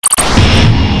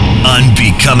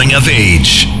Unbecoming of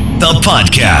Age, the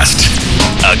podcast.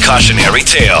 A cautionary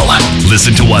tale.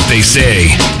 Listen to what they say,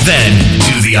 then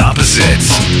do the opposite.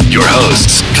 Your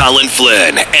hosts, Colin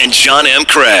Flynn and John M.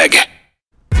 Craig.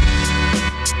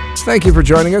 Thank you for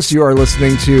joining us. You are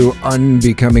listening to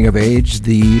Unbecoming of Age,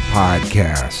 the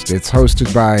podcast. It's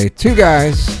hosted by two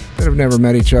guys that have never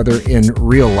met each other in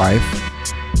real life.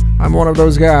 I'm one of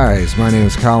those guys. My name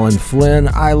is Colin Flynn.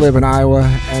 I live in Iowa,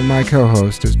 and my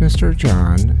co-host is Mr.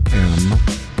 John M.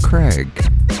 Craig.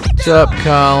 What's up,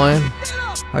 Colin?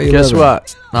 How you Guess living?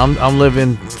 what? I'm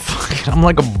living. I'm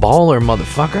like a baller,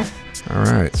 motherfucker. All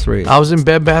right, sweet. I was in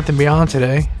Bed Bath & Beyond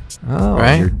today. Oh,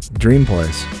 right? Your dream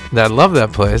place. I love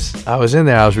that place. I was in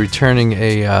there. I was returning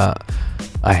a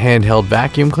handheld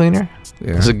vacuum cleaner.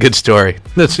 Yeah. It's a good story.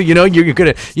 That's, you're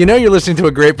listening to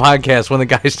a great podcast when the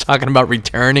guy's talking about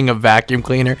returning a vacuum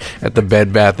cleaner at the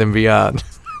Bed Bath & Beyond.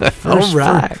 All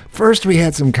right. First, we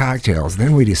had some cocktails.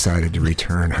 Then we decided to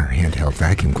return our handheld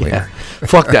vacuum cleaner. Yeah.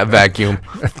 Fuck that vacuum.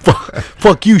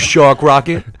 Fuck you, Shark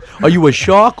Rocket. Are you a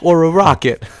shark or a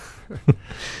rocket?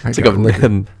 It's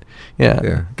like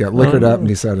Yeah. Got liquored up and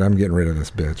decided I'm getting rid of this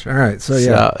bitch. All right, so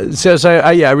yeah.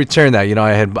 I returned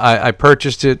that. I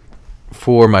purchased it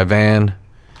for my van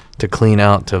to clean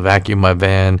out, to vacuum my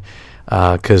van,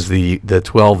 because the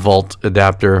 12-volt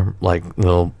adapter, like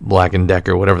little Black &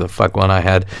 Decker, whatever the fuck one I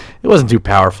had, it wasn't too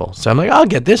powerful. So I'm like, I'll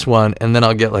get this one, and then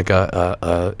I'll get like an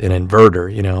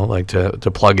inverter, like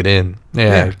to plug it in.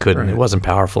 Yeah, I couldn't. Right. It wasn't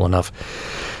powerful enough.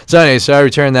 So anyway, I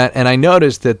returned that, and I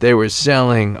noticed that they were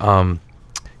selling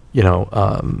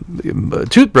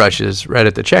toothbrushes right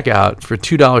at the checkout for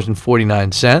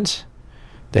 $2.49.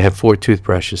 They have 4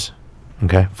 toothbrushes.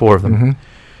 Okay, 4 of them. Mm-hmm.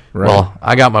 Right. Well,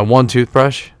 I got my one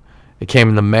toothbrush. It came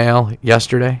in the mail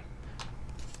yesterday,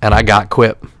 and I got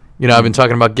Quip. I've been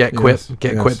talking about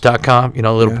getquip.com,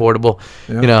 little portable,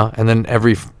 and then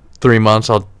every 3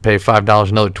 months I'll pay $5,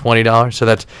 another $20. So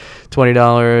that's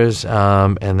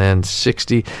 $20, and then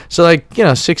 $60. So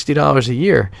 $60 a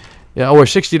year. Yeah, or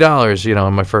 $60,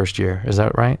 in my first year. Is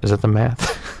that right? Is that the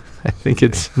math? I think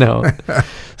it's,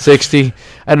 60,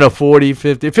 I don't know, 40,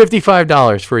 50,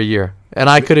 $55 for a year. And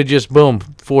I could have just,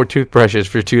 4 toothbrushes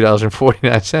for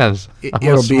 $2.49.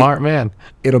 I'm a smart man.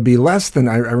 It'll be less than,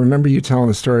 I remember you telling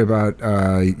a story about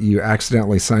you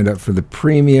accidentally signed up for the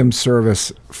premium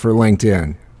service for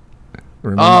LinkedIn.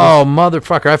 Remember? Oh,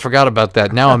 motherfucker, I forgot about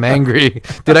that. Now I'm angry.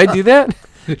 Did I do that?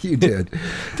 You did.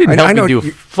 Didn't help me do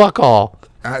fuck all.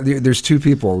 There's 2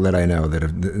 people that I know that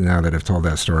have told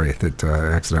that story that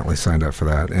accidentally signed up for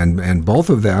that, and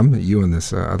both of them, you and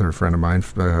this other friend of mine,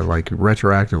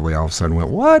 retroactively all of a sudden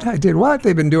went, "What? I did what?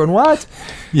 They've been doing what?"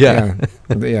 Yeah,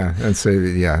 and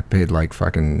so paid like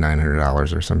fucking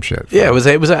 $900 or some shit. Yeah, it was.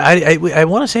 I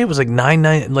want to say it was like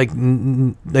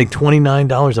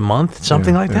 $29 a month,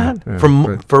 something like that,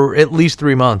 for at least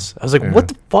 3 months. I was like, what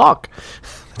the fuck?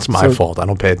 It's my fault. I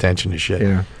don't pay attention to shit.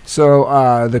 Yeah.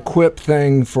 So the Quip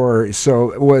thing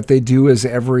so what they do is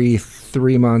every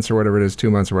 3 months or whatever it is, 2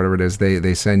 months or whatever it is,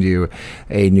 they send you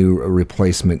a new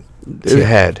replacement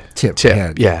head.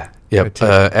 Yeah. Yep.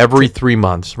 Every 3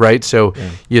 months, right? So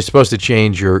you're supposed to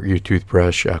change your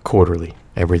toothbrush quarterly,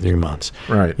 every 3 months.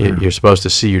 Right. You're supposed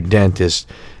to see your dentist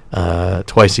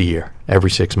twice a year, every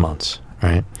 6 months.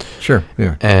 Right. Sure.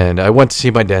 Yeah. And I went to see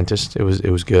my dentist. It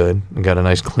was good. I got a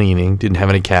nice cleaning. Didn't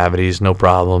have any cavities. No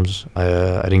problems.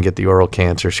 I didn't get the oral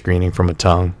cancer screening from a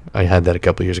tongue. I had that a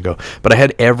couple of years ago. But I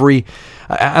had I don't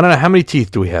know, how many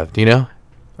teeth do we have? Do you know?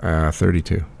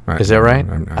 32. Is that right?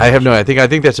 I have no. I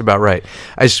think that's about right.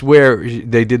 I swear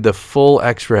they did the full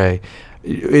X-ray.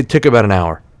 It took about an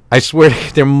hour. I swear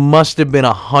there must have been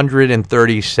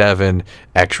 137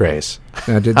 X-rays.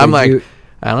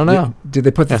 I don't know. Did they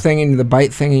put the thing in the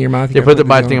bite thing in your mouth? They put the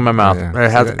bite thing in my mouth.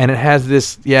 Yeah. It has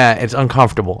this, it's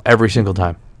uncomfortable every single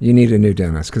time. You need a new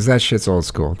dentist because that shit's old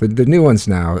school. The new ones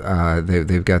now,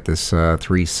 they've got this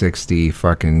 360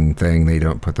 fucking thing. They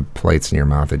don't put the plates in your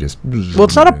mouth. They just... Well,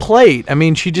 it's not a plate. I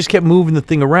mean, she just kept moving the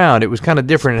thing around. It was kind of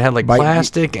different. It had like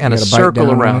plastic and a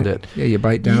circle around it. Yeah, you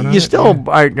bite down on it. You still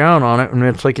bite down on it, and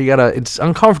it's like it's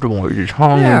uncomfortable. You're just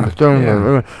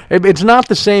It's not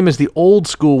the same as the old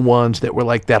school ones that were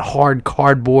like that hard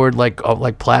cardboard, like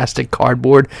plastic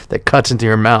cardboard that cuts into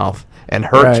your mouth and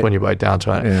hurts when you bite down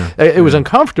to it. Yeah. It was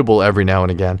uncomfortable every now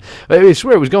and again. I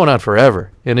swear it was going on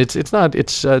forever, and it's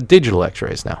digital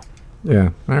X-rays now.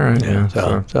 Yeah. All right. Yeah.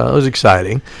 So it was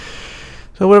exciting.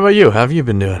 So what about you? How have you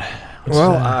been doing?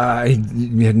 Well, I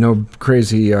had no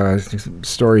crazy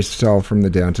stories to tell from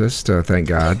the dentist, thank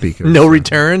God. Because no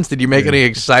returns? Did you make any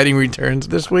exciting returns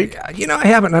this week? I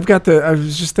haven't. I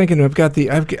was just thinking. I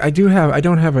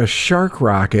don't have a shark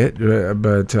rocket,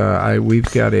 but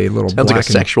we've got a little. Sounds like a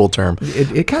sexual term.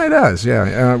 It kind of does,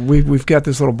 yeah. We've got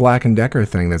this little Black & Decker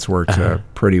thing that's worked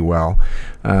pretty well,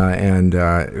 and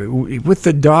with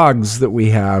the dogs that we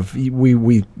have,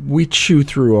 we chew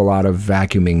through a lot of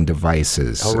vacuuming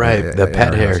devices. Oh, right. The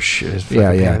pet hair is fucking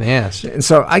pain in the ass. And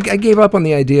so I gave up on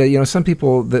the idea. Some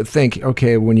people that think,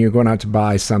 okay, when you're going out to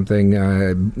buy something,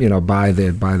 buy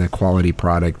the quality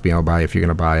product. Buy if you're going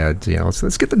to buy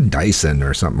let's get the Dyson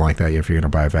or something like that. If you're going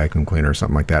to buy a vacuum cleaner or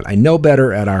something like that. I know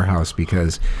better at our house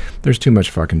because there's too much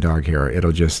fucking dog hair.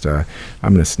 It'll just I'm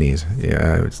going to sneeze.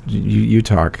 Yeah, you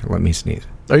talk. Let me sneeze.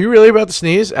 Are you really about to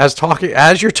sneeze? As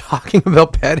you're talking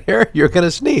about pet hair, you're going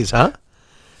to sneeze, huh?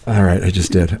 All right, I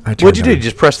just did. What'd you do? You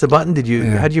just press the button? Did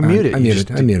you? How'd you mute it? I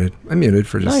muted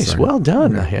for just nice. a second. Well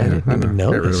done. I didn't even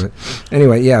notice.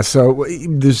 Anyway, yeah. So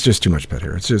there's just too much pet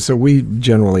hair. It's just, so we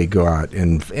generally go out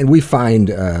and we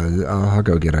find. I'll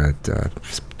go get a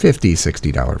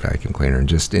 $50-$60 vacuum cleaner and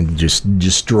just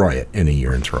destroy it in a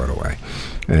year and throw it away.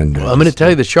 And I'm going to tell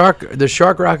you, the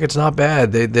Shark Rocket's not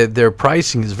bad. Their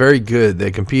pricing is very good.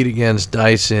 They compete against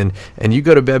Dyson, and you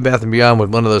go to Bed Bath & Beyond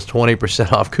with one of those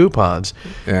 20% off coupons.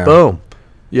 Yeah. Boom.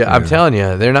 Yeah, I'm telling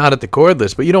you, they're not at the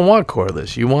cordless, but you don't want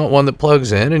cordless. You want one that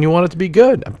plugs in, and you want it to be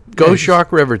good. Go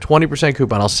Shark River, 20%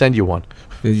 coupon. I'll send you one.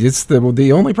 It's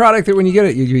the only product that when you get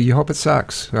it, you hope it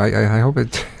sucks. I hope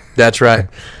it... That's right.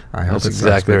 I hope that's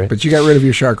exactly right. But you got rid of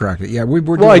your Shark Rocket. Yeah, we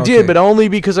were. Well, I did, but only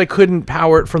because I couldn't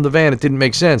power it from the van. It didn't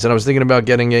make sense, and I was thinking about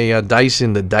getting the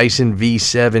Dyson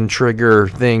V7 trigger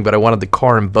thing, but I wanted the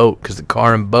Car and Boat because the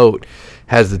Car and Boat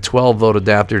has the 12-volt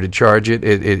adapter to charge it.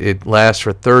 It lasts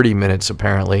for 30 minutes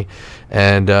apparently,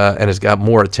 and it's got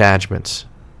more attachments,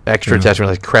 extra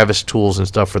attachments like crevice tools and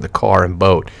stuff for the Car and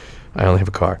Boat. I only have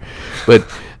a car, but.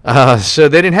 So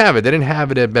they didn't have it. They didn't have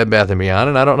it at Bed Bath & Beyond,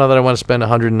 and I don't know that I want to spend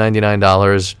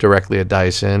 $199 directly at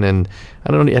Dyson, and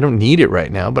I don't need it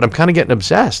right now. But I'm kind of getting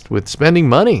obsessed with spending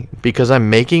money because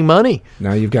I'm making money.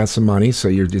 Now you've got some money, so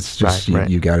you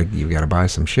gotta buy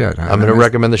some shit. I'm going to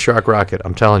recommend the Shark Rocket.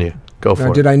 I'm telling you, go for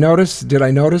it. Did I notice?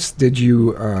 Did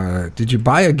you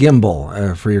buy a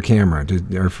gimbal for your camera?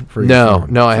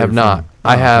 No, I have not.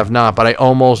 I have not, but I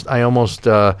almost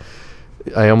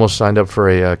signed up for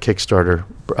a Kickstarter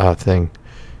thing.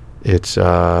 It's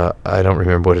I don't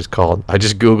remember what it's called. I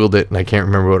just Googled it and I can't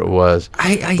remember what it was.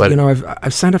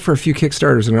 I've signed up for a few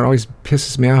Kickstarters and it always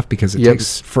pisses me off because it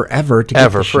takes forever to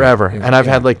get forever. And I've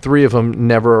had like 3 of them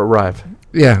never arrive.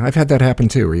 Yeah, I've had that happen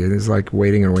too. It's like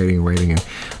waiting and waiting and waiting. And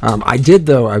I did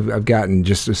though. I've gotten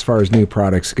just as far as new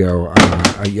products go.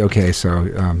 Are you okay? So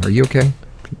are you okay?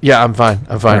 Yeah, I'm fine.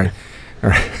 All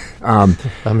right.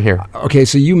 I'm here. Okay,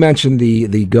 so you mentioned the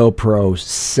GoPro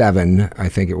 7, I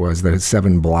think it was, the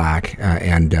 7 Black,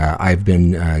 and I've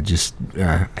been I've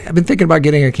been thinking about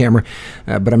getting a camera,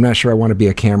 but I'm not sure I want to be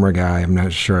a camera guy. I'm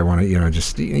not sure I want to,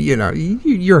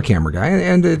 you're a camera guy,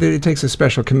 and it takes a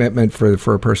special commitment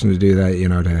for a person to do that,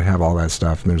 to have all that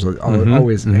stuff, and there's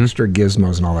always extra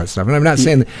gizmos and all that stuff. And I'm not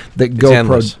saying that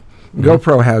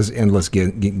GoPro has endless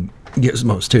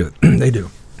gizmos too. They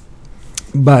do.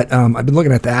 But I've been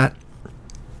looking at that,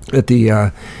 at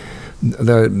the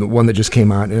one that just came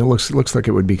out, and it looks like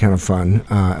it would be kind of fun.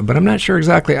 But I'm not sure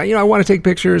exactly. I want to take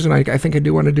pictures, and I think I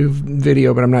do want to do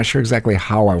video, but I'm not sure exactly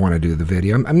how I want to do the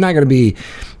video. I'm not going to be,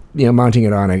 mounting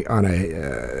it on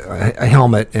a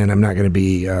helmet, and I'm not going to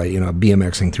be,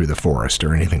 BMXing through the forest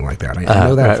or anything like that. I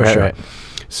know that for sure. Right.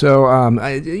 So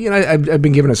I've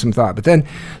been giving it some thought, but then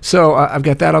I've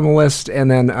got that on the list,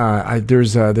 and then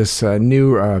there's this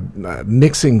new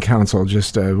mixing console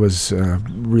just was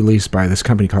released by this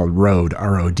company called Rode,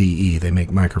 RODE. They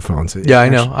make microphones. Yeah, I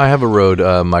know. I have a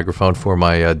Rode microphone for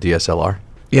my DSLR.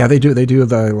 Yeah, they do. They do a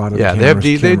lot of the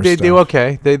cameras, they do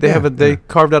okay. They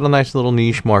carved out a nice little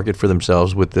niche market for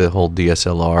themselves with the whole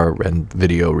DSLR and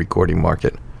video recording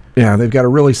market. Yeah, they've got a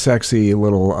really sexy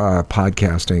little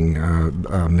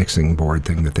podcasting mixing board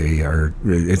thing that they are.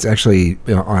 It's actually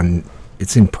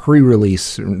it's in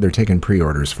pre-release. They're taking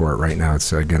pre-orders for it right now. It's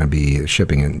going to be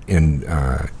shipping in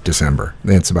December.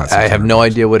 It's about $600. I have no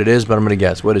idea what it is, but I'm going to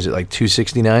guess. What is it, like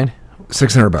 $269?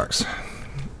 $600.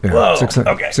 Yeah, whoa,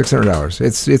 $600.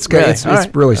 It's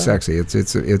really sexy.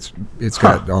 It's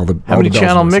got all the. How many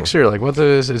channel mixer? Like what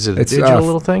is it? A digital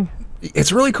little thing?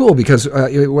 It's really cool because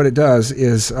what it does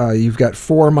is you've got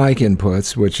 4 mic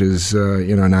inputs, which is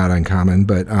not uncommon,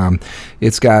 but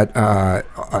it's got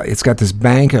this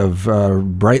bank of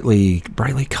brightly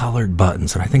colored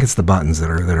buttons, and I think it's the buttons that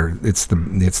are it's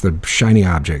the shiny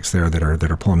objects there that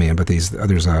are pulling me in. But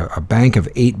there's a bank of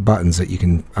 8 buttons that you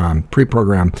can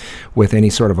pre-program with any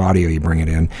sort of audio you bring it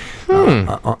in.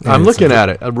 I'm looking at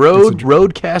it. A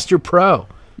Rodecaster Pro.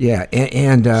 Yeah,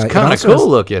 and it's kind of cool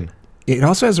looking. It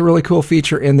also has a really cool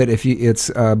feature in that it's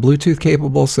Bluetooth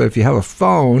capable. So if you have a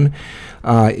phone,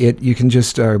 you can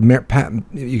just pair it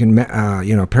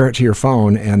to your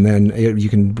phone, and then you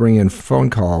can bring in phone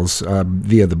calls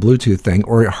via the Bluetooth thing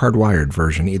or a hardwired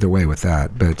version. Either way with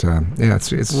that. But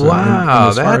it's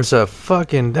wow, that's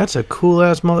a cool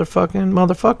ass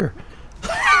motherfucker.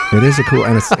 It is a cool,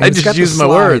 and it's I just used my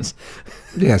words.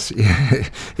 Yes, yeah.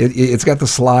 It's got the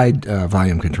slide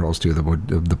volume controls too.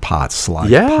 The pots slide.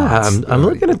 Yeah, pots. I'm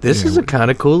looking at this. Is a kind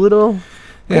of cool little.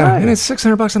 Yeah, and it's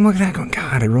 $600. I'm looking at it going,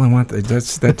 God, I really want that.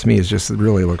 That to me is just, it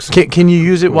really looks. Can you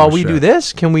use it while we do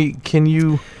this? Can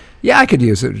you? Yeah, I could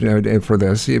use it for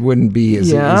this. It wouldn't be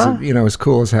as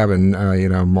cool as having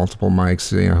multiple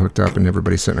mics hooked up and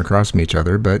everybody sitting across from each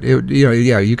other. But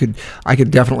I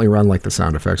could definitely run like the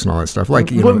sound effects and all that stuff.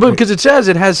 Because it says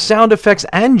it has sound effects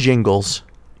and jingles.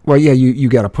 Well, yeah, you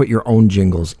got to put your own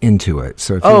jingles into it.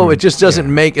 So it just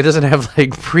doesn't it doesn't have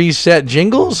like preset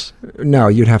jingles? No,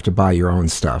 you'd have to buy your own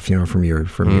stuff, from your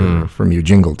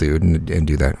jingle dude and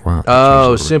do that. Wow.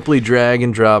 Oh, simply drag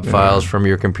and drop files from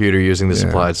your computer using the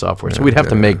supplied software. So we'd have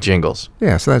to make jingles.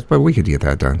 Yeah, but we could get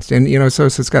that done. And so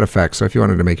it's got effects. So if you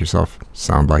wanted to make yourself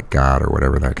sound like God or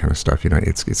whatever, that kind of stuff,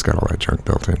 it's got all that junk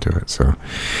built into it. So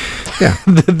yeah.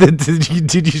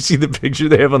 Did you see the picture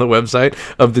they have on the website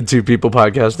of the two people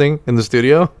podcasting in the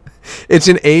studio? It's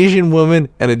an Asian woman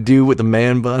and a dude with a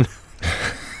man bun.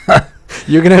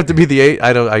 You're gonna have to be the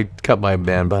I cut my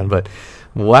man bun, but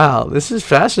wow, this is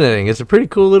fascinating. It's a pretty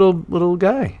cool little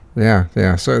guy.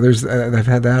 Yeah. So I've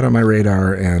had that on my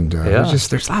radar, and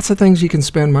there's lots of things you can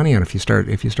spend money on if you start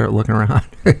looking around.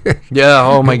 Yeah.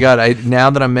 Oh my God. Now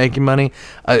that I'm making money,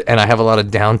 and I have a lot of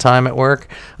downtime at work,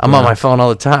 I'm on my phone all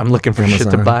the time looking for shit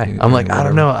to buy. I'm like, I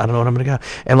don't know what I'm gonna go.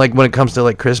 And like when it comes to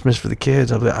like Christmas for the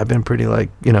kids, I've been pretty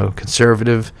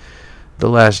conservative the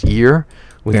last year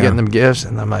with getting them gifts,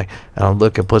 and I'm like, and I'll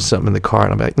look and put something in the cart,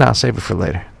 and I'm like, nah, save it for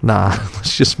later. Nah,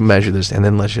 let's just measure this, and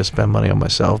then let's just spend money on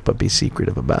myself, but be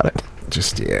secretive about it.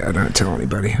 Don't tell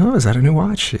anybody. Oh, is that a new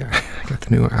watch? Yeah, I got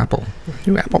the new Apple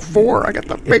 4. I got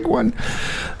the big one.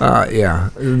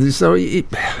 So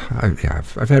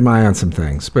I've had my eye on some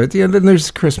things, but then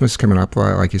there's Christmas coming up,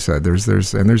 like you said.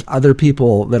 There's other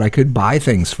people that I could buy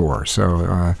things for.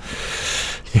 So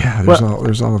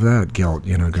there's all of that guilt,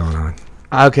 going on.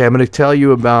 Okay, I'm going to tell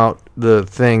you about the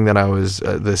thing that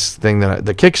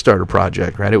the Kickstarter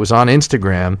project, right? It was on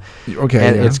Instagram. Okay.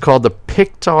 And it's called the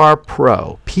Pictar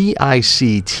Pro,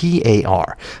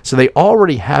 Pictar. So they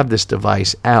already have this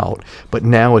device out, but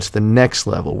now it's the next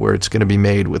level where it's going to be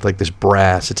made with like this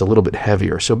brass. It's a little bit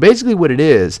heavier. So basically what it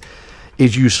is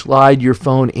you slide your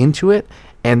phone into it,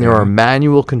 and there are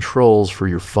manual controls for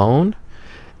your phone,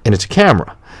 and it's a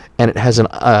camera. And it has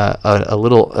a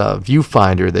little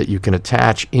viewfinder that you can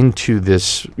attach into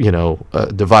this,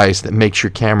 device that makes your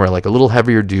camera like a little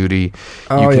heavier duty.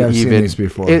 I've seen these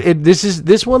before.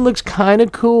 This one looks kind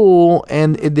of cool,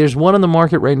 and there's one on the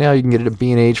market right now. You can get it at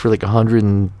B&H for like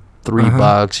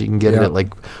 $103. You can get it at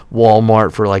like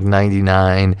Walmart for like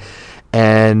 $99,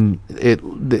 and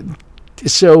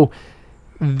so.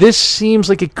 This seems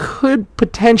like it could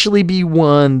potentially be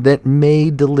one that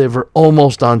may deliver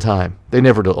almost on time. They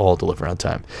never all deliver on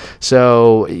time.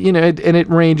 So, it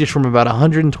ranges from about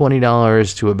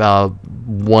 $120 to about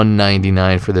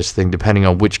 $199 for this thing, depending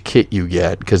on which kit you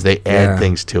get, because they add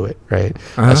things to it, right?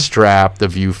 A strap, the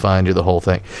viewfinder, the whole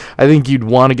thing. I think you'd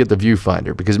want to get the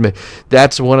viewfinder, because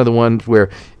that's one of the ones where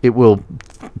it will,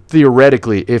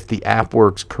 theoretically, if the app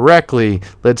works correctly,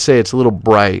 let's say it's a little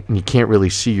bright and you can't really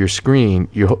see your screen,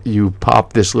 you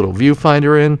pop this little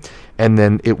viewfinder in, and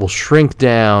then it will shrink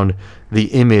down the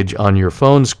image on your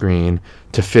phone screen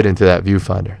to fit into that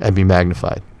viewfinder and be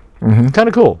magnified. Mm-hmm. Kind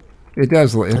of cool. It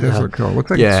does look cool. It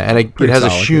looks like and it has a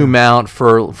shoe mount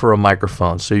for a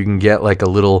microphone, so you can get like a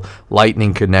little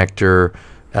lightning connector,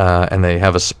 and they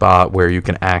have a spot where you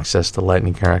can access the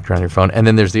lightning connector on your phone. And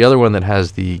then there's the other one that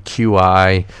has the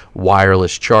QI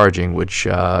wireless charging, which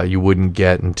you wouldn't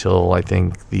get until I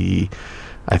think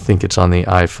it's on the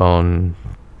iPhone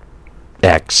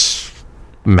X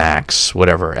Max,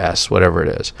 whatever S, whatever it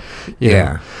is. You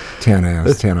know,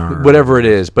 10S, 10R, whatever it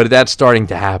is. But that's starting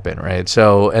to happen, right?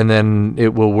 So, and then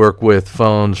it will work with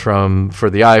phones for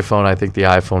the iPhone. I think the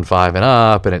iPhone 5 and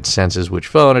up, and it senses which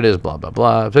phone it is. Blah blah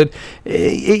blah. But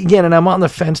again, and I'm on the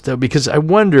fence though, because I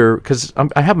wonder, because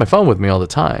I have my phone with me all the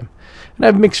time, and I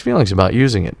have mixed feelings about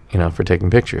using it, for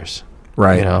taking pictures.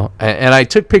 Right. And I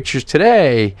took pictures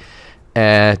today,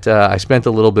 and I spent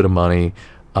a little bit of money.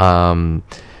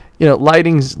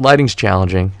 Lighting's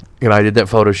challenging. I did that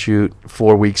photo shoot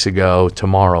 4 weeks ago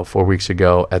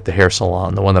at the hair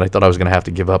salon, the one that I thought I was going to have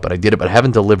to give up, but I did it, but I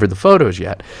haven't delivered the photos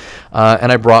yet.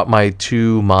 And I brought my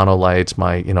 2 mono lights,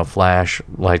 my, flash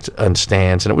lights and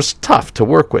stands, and it was tough to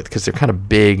work with because they're kind of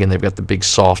big and they've got the big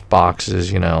soft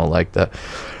boxes, like the,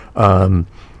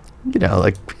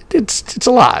 like it's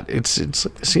a lot. It's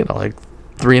like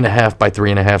 3.5 by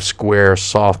 3.5 square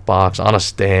soft box on a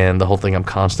stand. The whole thing, I'm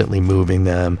constantly moving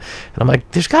them, and I'm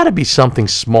like, there's got to be something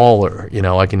smaller.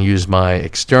 I can use my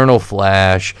external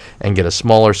flash and get a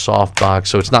smaller soft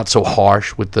box, so it's not so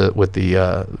harsh with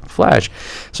the flash.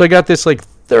 So I got this like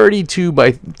 32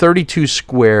 by 32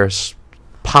 square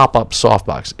pop-up soft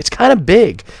box. It's kind of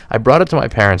big. I brought it to my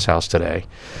parents' house today,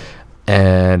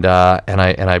 and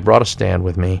I brought a stand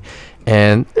with me.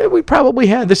 And we probably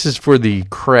had, this is for the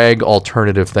Craig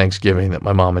alternative Thanksgiving that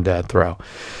my mom and dad throw.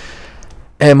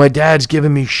 And my dad's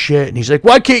giving me shit. And he's like,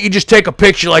 why can't you just take a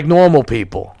picture like normal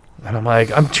people? And I'm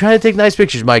like, I'm trying to take nice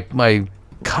pictures. My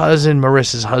cousin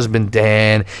Marissa's husband,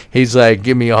 Dan, he's like,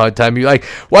 give me a hard time. You're like,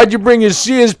 why'd you bring his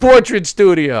Sears portrait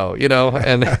studio?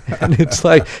 And it's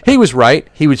like, he was right.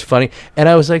 He was funny. And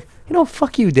I was like,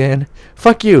 fuck you, Dan.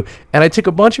 Fuck you. And I took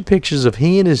a bunch of pictures of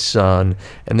he and his son,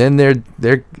 and then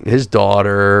his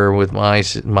daughter with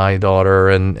my daughter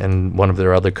and one of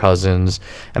their other cousins.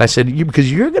 And I said, because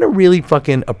you're going to really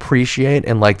fucking appreciate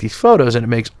and like these photos, and it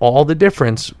makes all the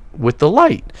difference with the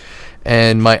light.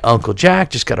 And my Uncle Jack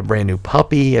just got a brand new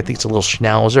puppy. I think it's a little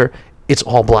schnauzer. It's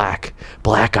all black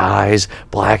eyes,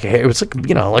 black hair. It's like,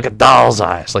 like a doll's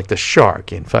eyes, like the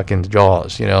shark in fucking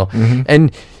Jaws, Mm-hmm.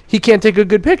 And he can't take a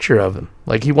good picture of him.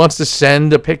 Like, he wants to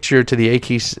send a picture to the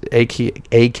AKC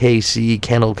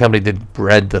kennel company that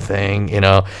bred the thing,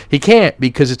 He can't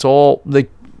because it's all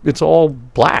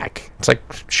black. It's like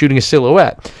shooting a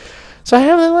silhouette. So I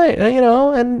have the light,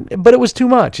 but it was too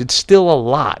much. It's still a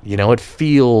lot, It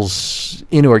feels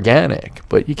inorganic,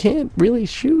 but you can't really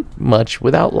shoot much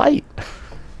without light.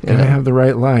 You gotta have the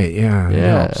right light,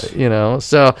 yeah.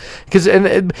 So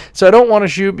so I don't want to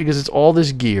shoot because it's all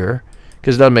this gear.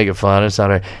 Because it doesn't make it fun. It's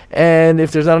not and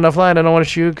if there's not enough light, I don't want to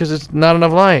shoot because it's not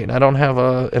enough light. I don't have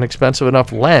an expensive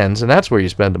enough lens, and that's where you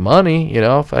spend the money.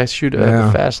 If I shoot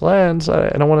a fast lens, I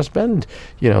don't want to spend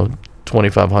 $2,500,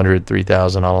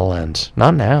 $3,000 on a lens.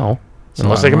 Not now,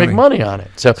 unless I can make money on it.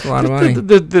 So a lot of money.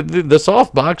 The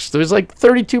soft box, there was like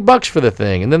 $32 for the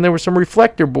thing, and then there were some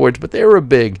reflector boards, but they were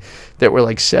big, that were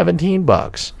like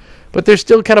 $17. But they're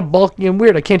still kind of bulky and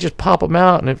weird. I can't just pop them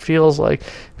out, and it feels like,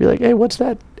 hey, what's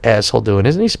that asshole doing?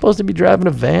 Isn't he supposed to be driving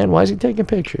a van? Why is he taking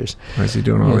pictures? Why is he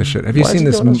doing all this shit? Have you seen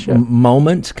this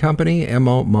Moment company?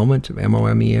 Moment,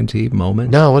 M-O-M-E-N-T,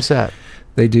 Moment? No, what's that?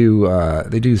 They do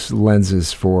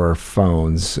lenses for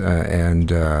phones,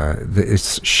 and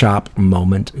it's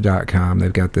shopmoment.com.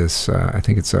 They've got this, I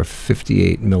think it's a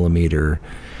 58 millimeter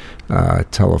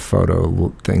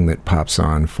telephoto thing that pops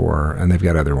on and they've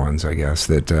got other ones, I guess,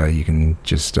 that you can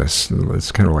just,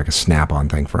 it's kind of like a snap-on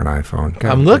thing for an iPhone.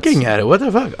 God, I'm looking at it. What the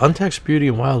fuck? Untext Beauty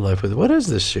and Wildlife. What is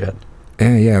this shit?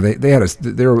 Yeah,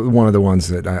 they're one of the ones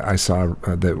that I saw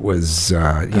that was doing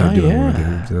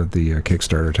the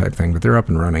Kickstarter type thing, but they're up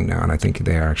and running now, and I think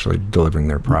they are actually delivering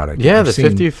their product. Yeah,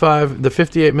 the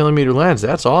 58 millimeter lens.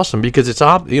 That's awesome because it's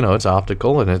it's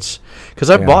optical, and it's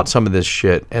because I've bought some of this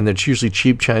shit, and it's usually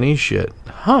cheap Chinese shit.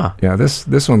 Huh? Yeah,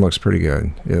 this one looks pretty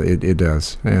good. It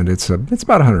does, and it's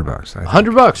about $100.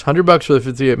 $100 for the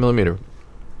 58 millimeter.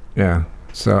 Yeah.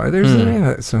 So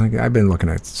there's so I've been looking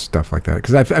at stuff like that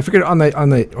because I figured on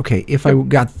the okay, if I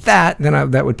got that,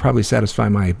 then that would probably satisfy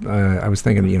my I was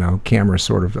thinking camera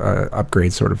sort of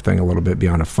upgrade sort of thing a little bit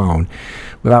beyond a phone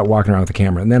without walking around with the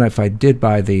camera. And then if I do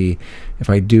buy the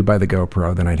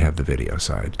GoPro, then I'd have the video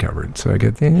side covered. So I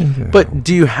get But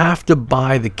do you have to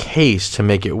buy the case to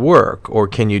make it work, or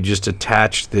can you just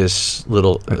attach this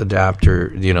little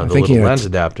adapter, the little lens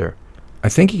adapter? I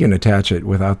think you can attach it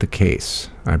without the case.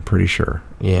 I'm pretty sure.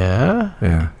 Yeah?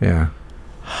 Yeah.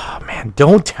 Oh, man,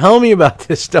 don't tell me about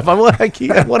this stuff. I want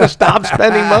to stop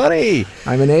spending money.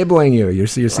 I'm enabling you. You're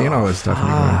seeing all this stuff.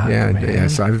 Yeah.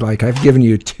 So I've given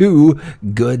you 2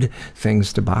 good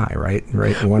things to buy, right?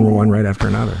 One right after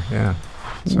another. Yeah.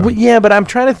 So. Well, yeah, but I'm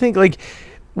trying to think, like,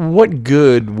 What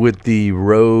good would the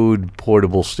Rode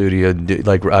portable studio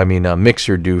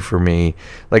mixer do for me?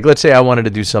 Like, let's say I wanted to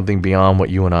do something beyond what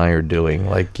you and I are doing.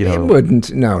 Like, you know, it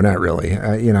wouldn't. No, not really.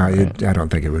 Right. I don't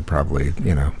think it would probably.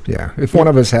 Yeah. If one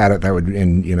of us had it, that would,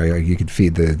 and you could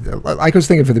feed the. Like I was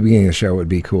thinking for the beginning of the show, it would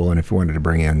be cool. And if you wanted to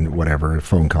bring in whatever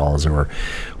phone calls or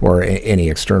any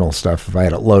external stuff, if I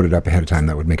had it loaded up ahead of time,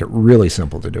 that would make it really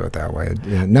simple to do it that way.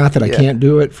 Not that I can't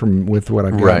do it with what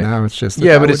I've got now. It's just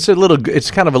but it's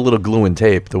kind of a little glue and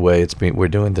tape the way we're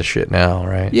doing this shit now,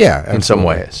 right? Yeah, absolutely. In some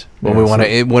ways, when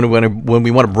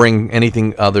we want to bring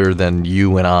anything other than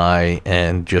you and I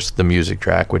and just the music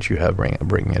track, which you have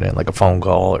bringing it in, like a phone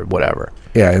call or whatever.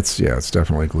 Yeah, it's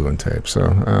definitely glue and tape. So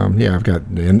I've got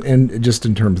and just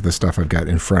in terms of the stuff I've got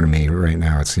in front of me right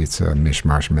now, it's a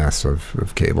mishmash mess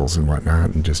of cables and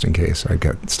whatnot, and just in case I've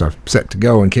got stuff set to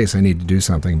go in case I need to do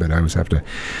something, but I always have to.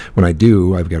 When I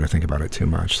do, I've got to think about it too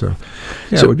much. So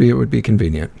it would be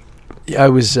convenient. I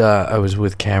was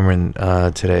with Cameron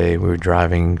today. We were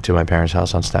driving to my parents'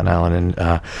 house on Staten Island,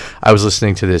 and I was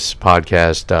listening to this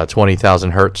podcast,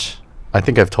 20,000 Hertz. I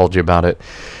think I've told you about it.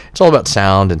 It's all about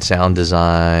sound and sound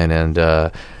design, and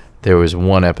there was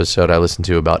one episode I listened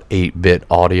to about 8-bit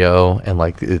audio and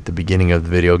like at the beginning of the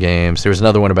video games. There was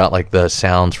another one about like the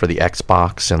sounds for the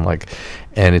Xbox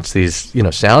and it's these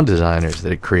sound designers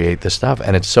that create this stuff,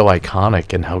 and it's so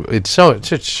iconic and how it's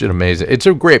such an amazing. It's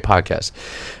a great podcast,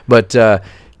 but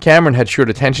Cameron had short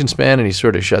attention span and he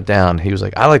sort of shut down. He was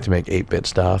like, I like to make 8-bit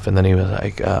stuff, and then he was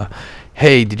like,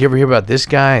 hey, did you ever hear about this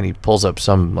guy? And he pulls up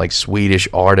some like Swedish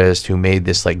artist who made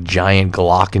this like giant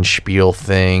glockenspiel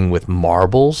thing with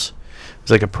marbles. It's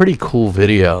like a pretty cool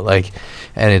video,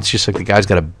 and it's just like the guy's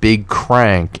got a big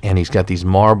crank and he's got these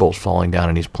marbles falling down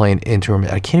and he's playing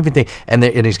intermittent. I can't even think,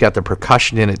 and he's got the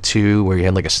percussion in it too, where he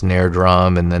had like a snare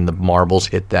drum and then the marbles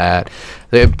hit that.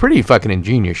 They're pretty fucking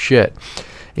ingenious shit.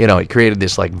 He created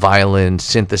this like violin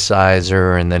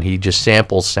synthesizer, and then he just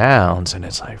samples sounds, and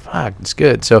it's like, fuck, it's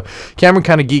good. So Cameron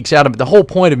kind of geeks out. But the whole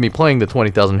point of me playing the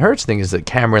 20,000 Hertz thing is that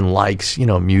Cameron likes,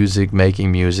 music,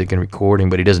 making music and recording,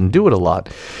 but he doesn't do it a lot.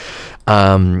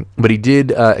 But he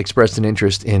did express an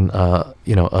interest in, a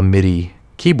MIDI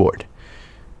keyboard.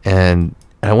 And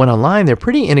I went online. They're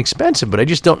pretty inexpensive, but I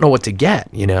just don't know what to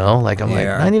get, like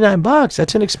 $99,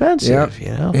 that's inexpensive,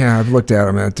 Yeah, I've looked at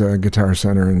them at Guitar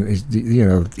Center, and,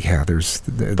 there's...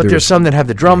 But there's some that have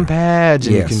the drum pads,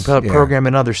 and you can program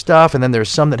in other stuff, and then there's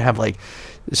some that have, like,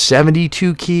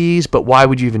 72 keys, but why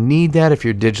would you even need that if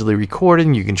you're digitally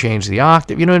recording? You can change the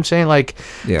octave, you know what I'm saying? Like,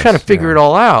 trying to figure it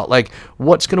all out. Like,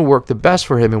 what's going to work the best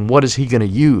for him, and what is he going to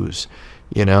use?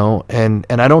 And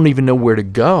I don't even know where to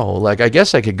go. Like, I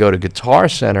guess I could go to Guitar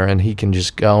Center and he can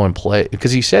just go and play,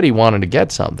 because he said he wanted to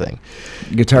get something.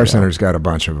 Guitar Center's got a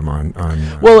bunch of them on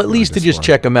well, at least to just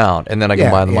check them out, and then I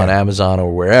can buy them on Amazon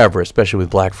or wherever, especially with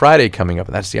Black Friday coming up.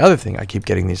 And that's the other thing. I keep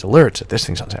getting these alerts that this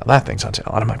thing's on sale, that thing's on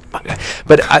sale. And I'm like,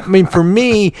 but I mean, for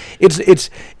me,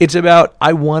 it's about,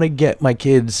 I want to get my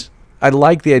kids, I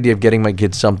like the idea of getting my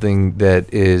kids something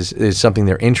that is something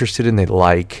they're interested in, they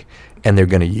like, and they're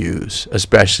going to use,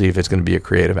 especially if it's going to be a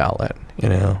creative outlet,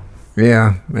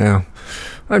 Yeah.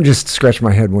 I'm just scratching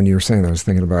my head when you were saying that. I was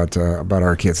thinking about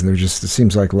our kids, and it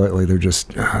seems like lately they're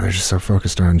just so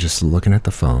focused on just looking at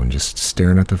the phone, just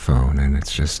staring at the phone, and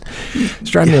it's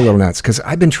driving me a little nuts, because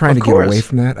I've been trying to get away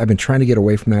from that. I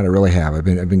really have. I've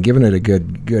been giving it a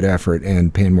good effort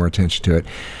and paying more attention to it.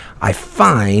 I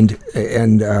find,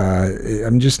 and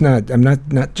I'm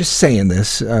not just saying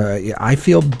this, I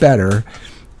feel better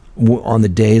on the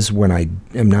days when I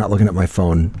am not looking at my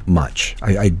phone much.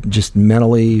 I just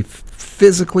mentally,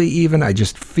 physically even, I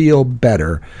just feel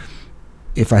better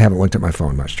if I haven't looked at my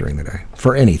phone much during the day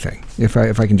for anything. If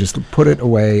I can just put it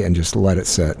away and just let it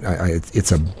sit,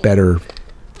 it's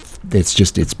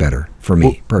better for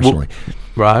me personally.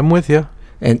 Well, I'm with you.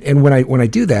 And when I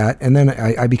do that, and then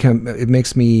I become, it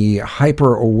makes me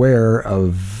hyper aware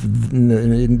of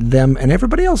them and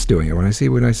everybody else doing it. When I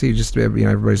see just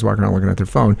everybody's walking around looking at their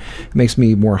phone, it makes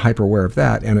me more hyper aware of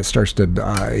that, and it starts to.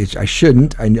 I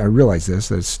shouldn't. I realize this.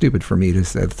 That it's stupid for me to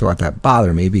let that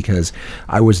bother me, because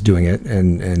I was doing it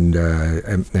and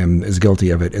am as guilty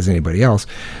of it as anybody else.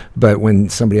 But when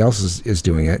somebody else is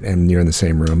doing it and you're in the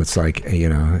same room, it's like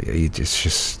it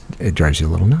drives you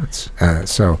a little nuts.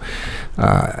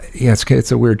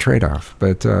 It's a weird trade-off,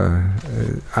 but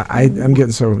I'm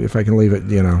getting, so if I can leave it,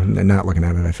 and not looking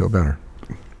at it, I feel better.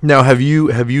 Now,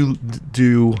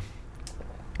 do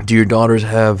your daughters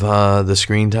have the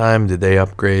screen time? Did they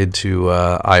upgrade to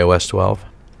iOS 12?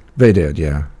 They did,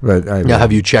 yeah. But now,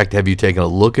 have you checked? Have you taken a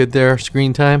look at their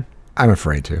screen time? I'm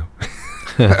afraid to.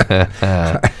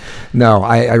 No,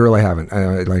 I really haven't.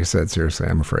 Like I said, seriously,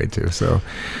 I'm afraid to. So,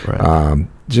 right.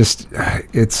 Just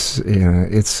it's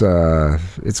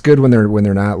good when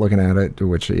they're not looking at it,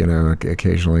 which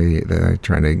occasionally they're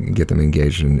trying to get them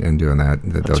engaged in doing that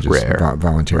they'll just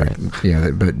volunteer. Right.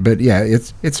 Yeah, but yeah,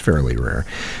 it's fairly rare.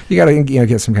 You got to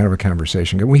get some kind of a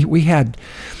conversation. We had.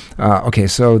 Okay,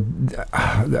 so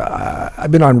I've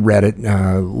been on Reddit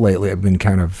lately. I've been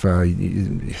kind of, I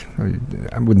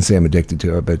wouldn't say I'm addicted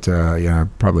to it, but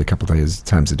probably a couple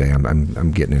times a day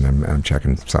I'm getting in. I'm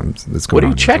checking something that's going on.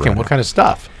 What are you checking? What kind of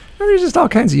stuff? There's just all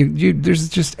kinds of there's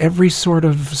just every sort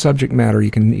of subject matter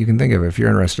you can think of if you're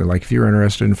interested. Like if you're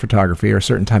interested in photography or a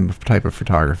certain type of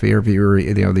photography, or if you're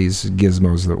these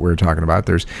gizmos that we're talking about,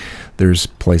 there's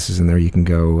places in there you can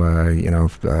go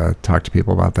talk to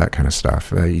people about that kind of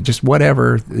stuff. Just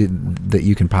whatever that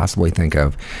you can possibly think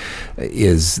of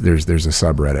there's a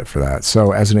subreddit for that.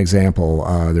 So as an example,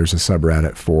 there's a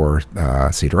subreddit for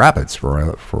Cedar Rapids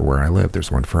for where I live. There's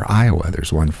one for Iowa.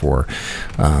 There's one for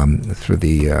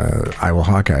the Iowa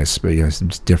Hawkeyes,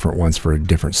 but different ones for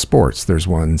different sports. There's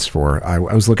ones for I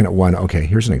was looking at one. Okay,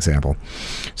 here's an example.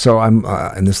 So I'm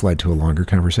and this led to a longer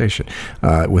conversation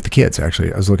with the kids.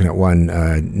 Actually, I was looking at one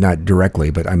not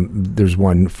directly, but there's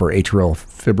one for atrial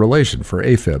fibrillation for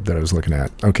AFib that I was looking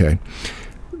at. Okay,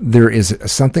 there is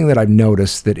something that I've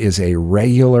noticed that is a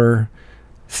regular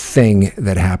thing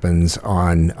that happens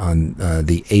on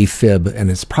the AFib, and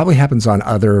it probably happens on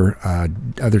other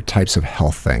types of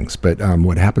health things. But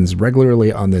what happens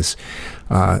regularly on this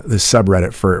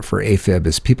subreddit for AFib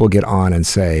is people get on and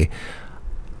say,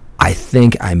 I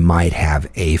think I might have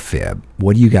AFib.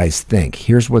 What do you guys think?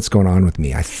 Here's what's going on with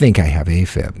me. I think I have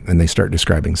AFib. And they start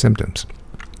describing symptoms.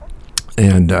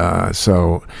 And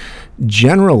so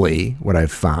generally what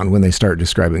I've found when they start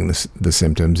describing the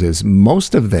symptoms is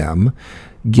most of them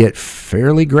get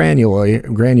fairly granular,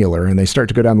 and they start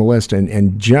to go down the list.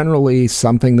 And generally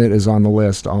something that is on the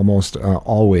list almost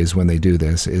always when they do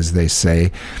this is they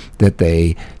say that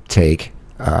they take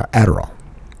Adderall.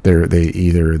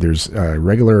 There's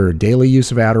regular daily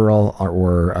use of Adderall,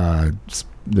 or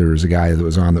there's a guy that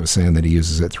was on that was saying that he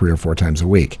uses it 3 or 4 times a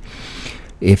week.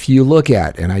 If you look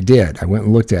at, and I went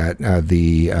and looked at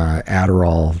the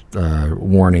Adderall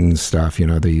warning stuff.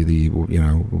 The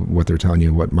what they're telling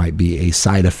you, what might be a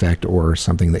side effect or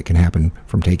something that can happen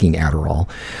from taking Adderall,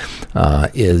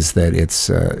 is that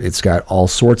it's got all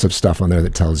sorts of stuff on there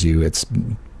that tells you it's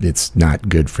not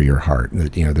good for your heart.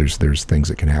 That there's things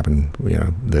that can happen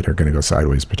that are going to go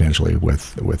sideways potentially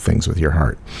with things with your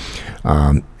heart,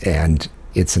 and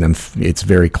it's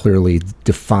very clearly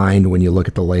defined when you look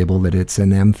at the label that it's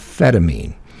an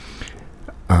amphetamine.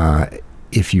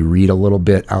 If you read a little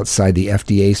bit outside the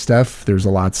FDA stuff, there's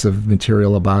lots of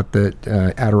material about that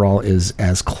Adderall is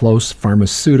as close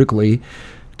pharmaceutically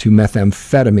to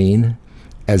methamphetamine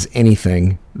as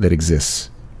anything that exists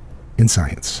in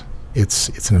science. It's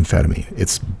an amphetamine.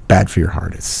 It's bad for your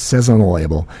heart. It says on the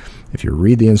label, if you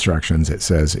read the instructions, it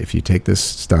says if you take this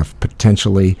stuff,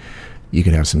 potentially you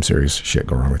could have some serious shit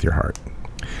go wrong with your heart.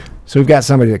 So we've got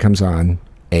somebody that comes on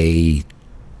it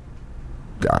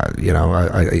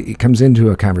comes into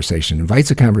a conversation,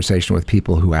 invites a conversation with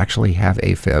people who actually have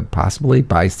AFib, possibly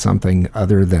by something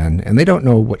other than, and they don't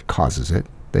know what causes it.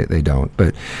 They don't,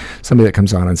 but somebody that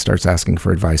comes on and starts asking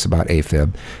for advice about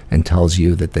AFib and tells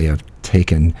you that they have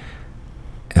taken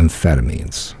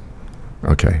amphetamines.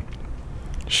 Okay.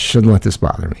 Shouldn't let this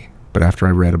bother me. But after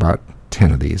I read about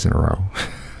 10 of these in a row,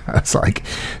 I was like,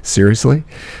 seriously?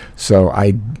 So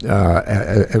I,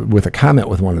 with a comment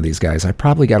with one of these guys, I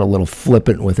probably got a little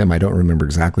flippant with him. I don't remember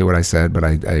exactly what I said, but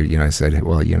I said,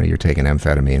 well, you're taking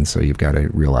amphetamine, so you've got to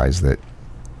realize that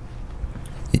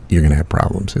you're going to have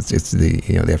problems. It's the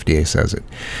the FDA says it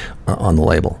on the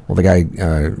label. Well, the guy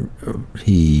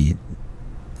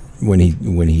when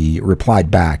he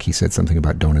replied back, he said something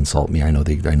about "Don't insult me. I know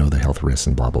the health risks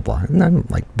and blah blah blah." And I'm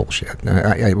like, bullshit.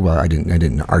 I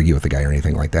didn't argue with the guy or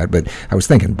anything like that, but I was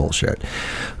thinking bullshit.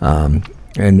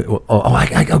 Here's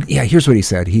what he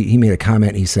said. He made a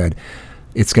comment. He said,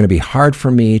 "It's going to be hard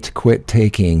for me to quit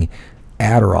taking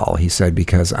Adderall." He said,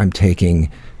 because I'm taking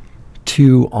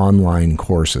 2 online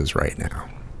courses right now.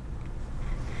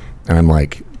 And I'm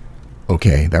like,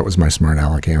 okay, that was my smart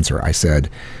aleck answer. I said,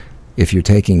 if you're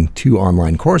taking 2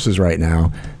 online courses right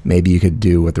now, maybe you could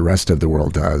do what the rest of the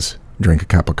world does, drink a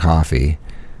cup of coffee,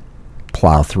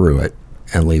 plow through it,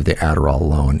 and leave the Adderall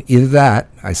alone. Either that,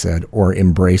 I said, or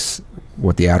embrace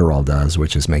what the Adderall does,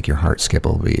 which is make your heart skip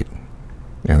a beat.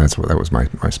 Yeah, that was my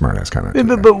smart ass comment.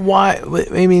 But why?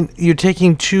 I mean, you're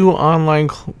taking 2 online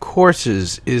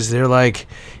courses. Is there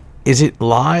is it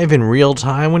live in real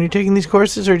time when you're taking these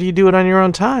courses, or do you do it on your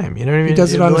own time? You know what I mean? He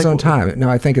does it on his own time. No,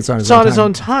 I think it's on his own time. It's on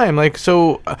his own time. Like,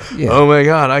 so, oh my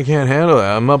God, I can't handle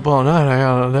that. I'm up all night.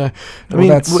 I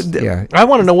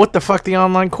want to know what the fuck the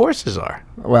online courses are.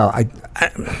 Well, I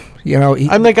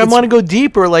want to go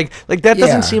deeper. Like that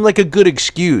doesn't seem like a good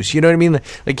excuse. You know what I mean?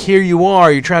 Like here you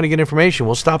are, you're trying to get information.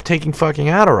 Well, stop taking fucking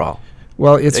Adderall.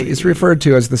 Well, it's referred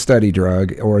to as the study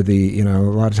drug, or a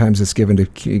lot of times it's given to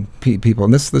people.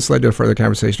 And this led to a further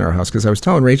conversation in our house, because I was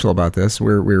telling Rachel about this.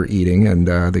 We were eating, and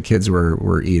the kids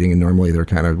were eating, and normally we're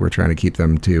trying to keep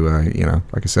them to,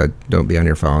 like I said, don't be on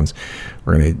your phones.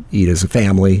 We're going to eat as a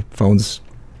family, phones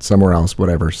somewhere else,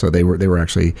 whatever. So they were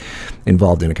actually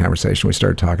involved in a conversation. We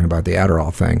started talking about the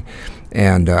Adderall thing,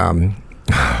 and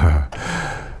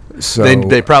so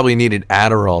they probably needed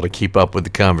Adderall to keep up with the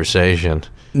conversation.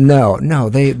 No,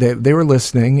 they were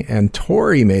listening, and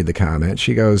Tori made the comment.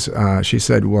 She goes, a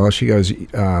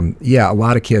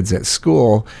lot of kids at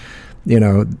school,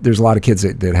 there's a lot of kids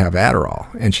that have Adderall,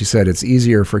 and she said it's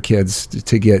easier for kids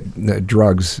to get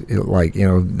drugs, like,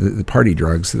 the party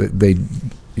drugs,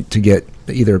 to get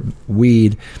either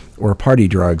weed or party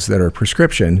drugs that are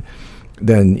prescription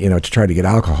than, to try to get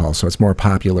alcohol. So it's more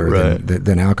popular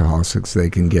than alcohol, since they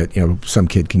can get, some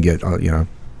kid can get,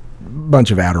 bunch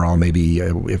of Adderall, maybe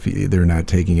if they're not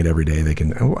taking it every day, they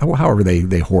can, however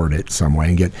they hoard it some way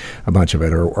and get a bunch of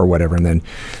it or whatever, and then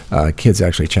kids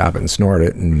actually chop it and snort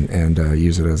it and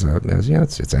use it as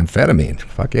it's amphetamine.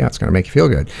 Fuck yeah, it's going to make you feel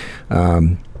good.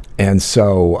 And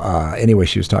so anyway,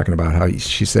 she was talking about how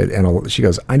she said, and she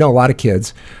goes, I know a lot of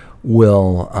kids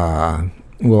will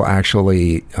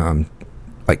actually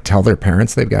like tell their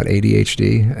parents they've got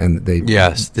ADHD, and they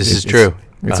this is true.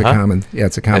 It's a common thing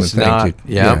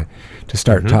to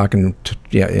start talking to,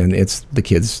 and it's the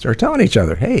kids are telling each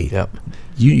other, hey,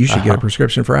 you should get a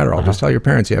prescription for Adderall. Just tell your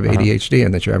parents you have ADHD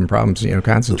and that you're having problems,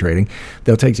 concentrating.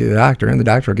 They'll take you to the doctor, and the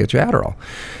doctor will get you Adderall.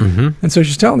 And so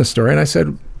she's telling this story, and I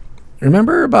said,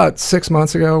 remember about 6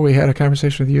 months ago we had a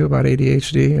conversation with you about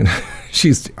ADHD? And all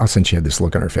of a sudden she had this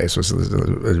look on her face.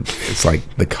 It's like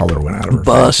the color went out of her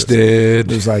face. It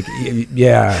was like,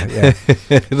 yeah.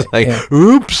 It's like,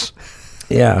 oops.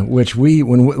 Yeah, which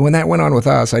when that went on with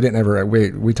us, I didn't ever,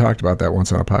 we talked about that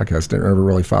once on a podcast, didn't ever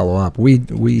really follow up. We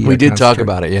did talk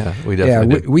about it, yeah. We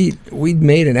definitely did. We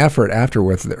made an effort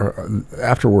afterwards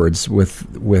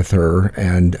with her,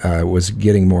 and was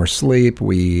getting more sleep.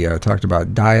 We talked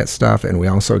about diet stuff, and we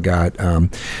also got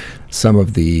some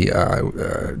of the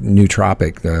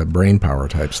nootropic, the brain power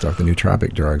type stuff, the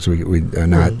nootropic drugs. We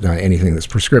not anything that's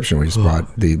prescription. We just bought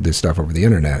the stuff over the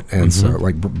internet, and so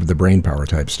like the brain power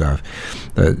type stuff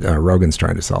that Rogan's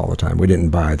trying to sell all the time. We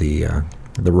didn't buy the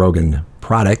Rogan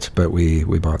product, but we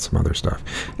bought some other stuff.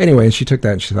 Anyway, and she took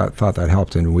that and she thought that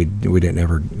helped, and we didn't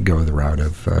ever go the route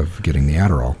of getting the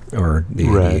Adderall or the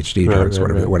ADHD drugs,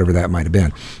 whatever that might have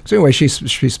been. So anyway, she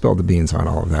spilled the beans on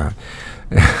all of that.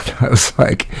 And I was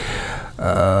like,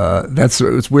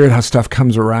 it's weird how stuff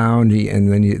comes around, and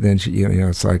then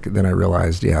it's like, then I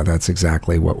realized, that's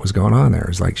exactly what was going on there.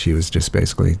 It's like she was just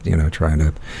basically, trying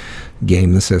to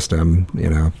game the system,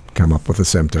 come up with a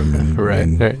symptom,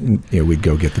 and we'd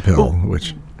go get the pill,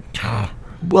 which.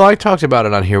 Well, I talked about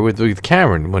it on here with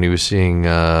Cameron when he was seeing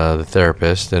the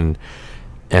therapist, and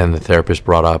the therapist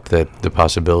brought up that the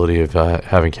possibility of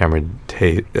having Cameron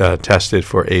tested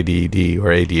for ADD or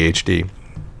ADHD.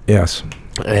 Yes.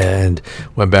 And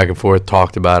went back and forth,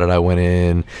 talked about it. I went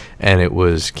in, and it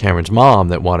was Cameron's mom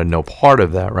that wanted no part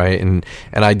of that, right? And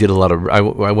I did I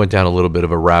went down a little bit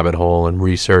of a rabbit hole and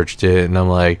researched it, and I'm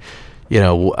like,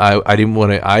 I didn't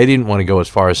want to go as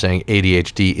far as saying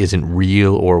ADHD isn't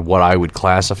real or what I would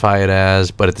classify it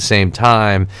as, but at the same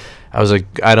time, I was like,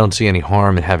 I don't see any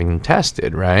harm in having them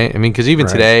tested, right? I mean, because even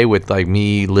today, with like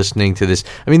me listening to this,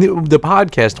 I mean, the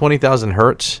podcast 20,000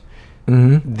 Hertz.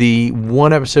 The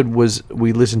one episode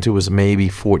we listened to was maybe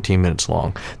 14 minutes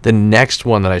long. The next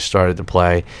one that I started to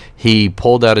play, he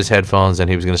pulled out his headphones and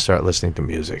he was going to start listening to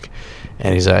music.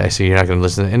 And he's like, I see you're not going to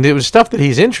listen. And it was stuff that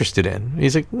he's interested in.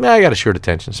 He's like, I got a short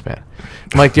attention span.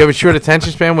 I'm like, do you have a short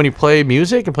attention span when you play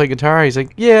music and play guitar? He's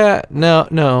like, yeah, no,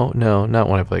 not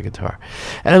when I play guitar.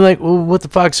 And I'm like, well, what the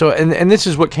fuck? So, and this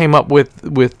is what came up with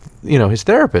his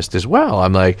therapist as well.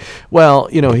 I'm like, well,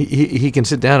 he can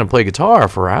sit down and play guitar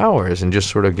for hours and just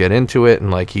sort of get into it,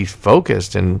 and like he's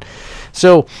focused. And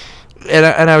so,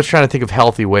 and I was trying to think of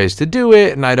healthy ways to do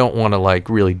it, and I don't want to like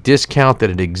really discount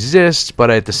that it exists, but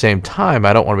at the same time,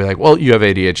 I don't want to be like, well, you have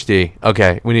ADHD.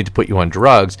 Okay, we need to put you on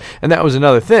drugs. And that was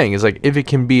another thing, is like, if it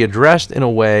can be addressed in a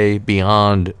way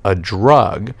beyond a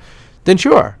drug, then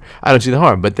sure, I don't see the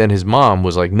harm. But then his mom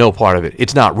was like, no part of it.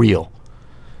 It's not real.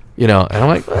 You know, and I'm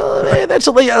like, well, man, that's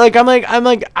like, I'm like,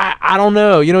 I don't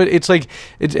know. You know, it's like,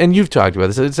 and you've talked about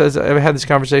this. It says, I've had this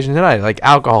conversation tonight, like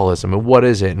alcoholism and what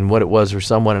is it and what it was for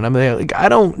someone. And I'm like, I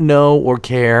don't know or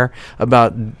care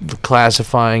about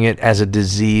classifying it as a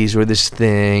disease or this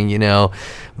thing, you know.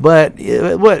 But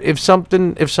if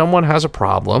someone has a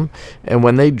problem and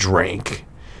when they drink,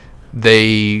 they,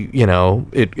 you know,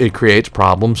 it creates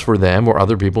problems for them or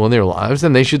other people in their lives,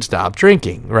 then they should stop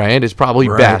drinking, right? It's probably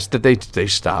best that they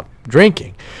stop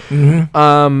drinking.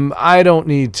 Mm-hmm. I don't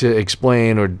need to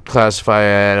explain or classify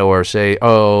it or say,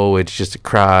 oh, it's just a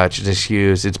crutch, it's an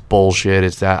excuse, it's bullshit,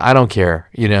 it's that. I don't care,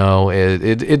 you know.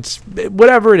 It's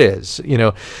whatever it is, you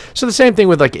know. So the same thing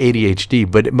with like ADHD,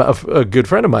 but a good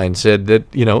friend of mine said that,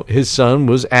 you know, his son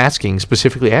was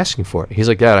specifically asking for it. He's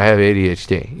like, Dad, I have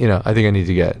ADHD, you know, I think I need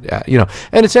to get, you know,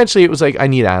 and essentially it was like, I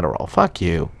need Adderall. Fuck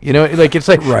you, you know, like it's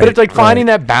like, but it's like finding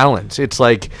that balance. It's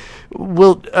like,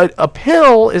 well, a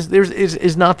pill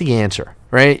is not the answer,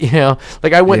 right? You know,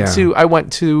 like I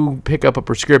went to pick up a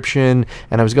prescription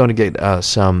and I was going to get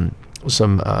some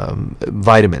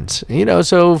vitamins, you know,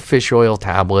 so fish oil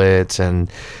tablets and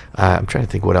I'm trying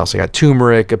to think what else I got.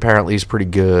 Turmeric apparently is pretty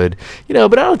good, you know,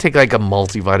 but I don't take like a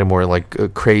multivitamin or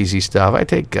like crazy stuff. I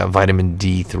take vitamin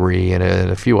D3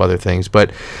 and a few other things,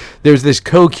 but there's this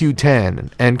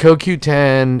CoQ10, and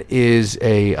CoQ10 is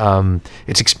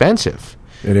it's expensive.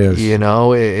 It is. You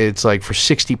know, it's like for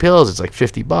 60 pills, it's like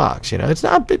 $50. You know, it's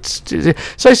not.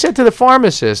 So I said to the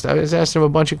pharmacist, I was asking him a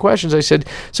bunch of questions. I said,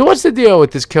 so what's the deal with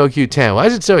this CoQ10? Why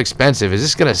is it so expensive? Is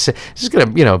this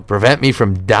gonna you know, prevent me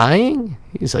from dying?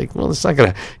 He's like, well, it's not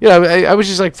gonna. You know, I was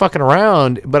just like fucking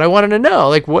around, but I wanted to know,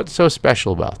 like, what's so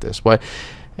special about this? What?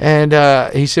 And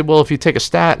he said, well, if you take a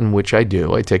statin, which I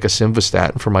do, I take a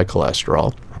simvastatin for my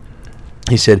cholesterol.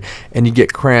 He said, and you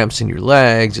get cramps in your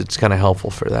legs, it's kind of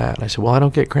helpful for that. And I said, well, I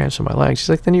don't get cramps in my legs. He's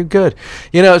like, then you're good.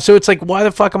 You know, so it's like, why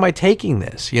the fuck am I taking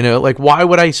this? You know, like, why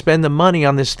would I spend the money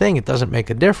on this thing? It doesn't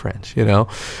make a difference, you know?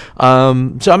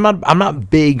 So I'm not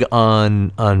big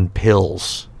on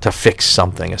pills to fix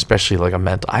something, especially like a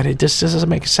mental. It just doesn't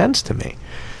make sense to me.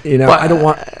 You know, but,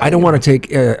 I don't want to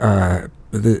take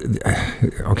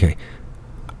okay.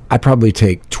 I probably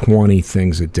take 20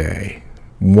 things a day,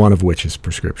 one of which is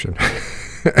prescription.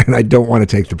 And I don't want to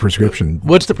take the prescription.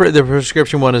 What's the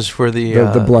prescription one is for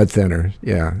the blood thinner?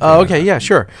 Yeah. Oh, okay. Yeah,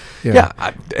 sure. Yeah.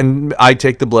 And I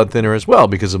take the blood thinner as well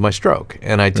because of my stroke,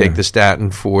 and I take the statin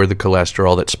for the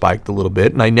cholesterol that spiked a little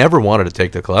bit. And I never wanted to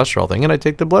take the cholesterol thing, and I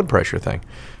take the blood pressure thing.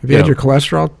 Have you had your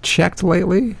cholesterol checked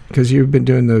lately? Because you've been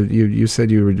doing you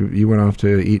said you went off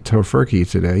to eat tofurkey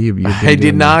today. I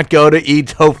did not go to eat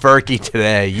tofurkey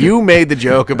today. You made the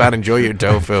joke about enjoy your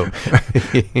tofu.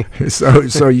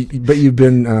 But you've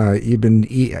been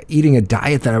eating a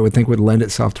diet that I would think would lend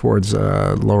itself towards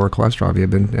lower cholesterol.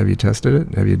 Have you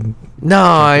tested it? No,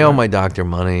 I owe my doctor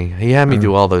money. He had me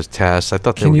do all those tests. I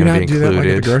thought they were going to be included. Can you not do that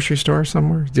like at the grocery store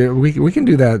somewhere? We can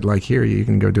do that like here. You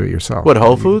can go do it yourself. What,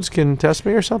 Whole Foods can test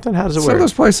me or something? How does it work? Some of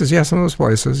those places,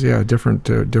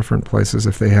 different places.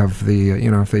 If they have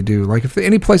if they do, like if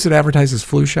any place that advertises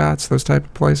flu shots, those type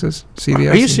of places.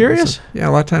 CVS. Are you serious? Yeah,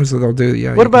 a lot of times they'll do.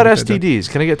 Yeah. What about STDs?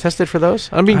 Can I get tested for those?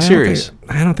 I'm being serious.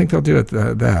 I don't think they'll do it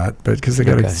but because they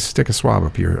got to stick a swab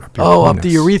up your penis. Up the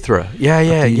urethra. Yeah.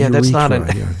 That's not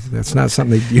that's not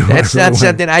something that you. That's not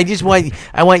something.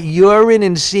 I want urine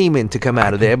and semen to come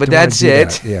out of there, but that's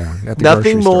it. Yeah.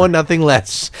 Nothing more, nothing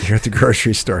less. You're at the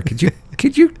grocery store.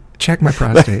 Could you check my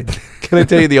prostate? Can I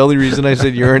tell you the only reason I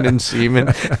said urine and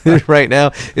semen right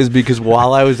now is because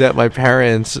while I was at my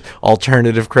parents'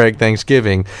 alternative Craig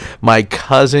Thanksgiving, my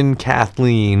cousin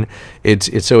Kathleen,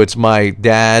 it's my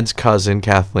dad's cousin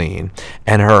Kathleen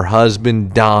and her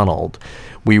husband Donald.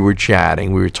 We were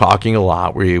chatting. We were talking a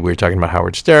lot. We were talking about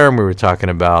Howard Stern. We were talking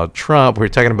about Trump. We were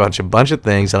talking about a bunch of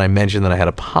things. And I mentioned that I had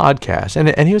a podcast.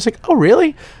 And he was like, oh,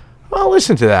 really? Well, I'll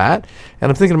listen to that. And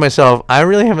I'm thinking to myself, I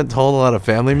really haven't told a lot of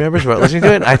family members about listening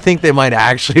to it. I think they might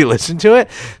actually listen to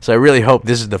it. So I really hope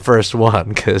this is the first one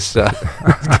because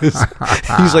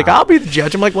he's like, I'll be the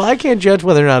judge. I'm like, well, I can't judge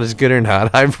whether or not it's good or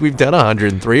not. We've done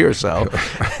 103 or so.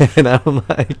 And I'm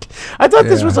like, I thought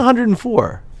this was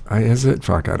 104. Is it?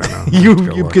 Fuck, I don't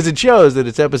know. Because it shows that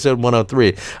it's episode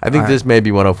 103. I think this may be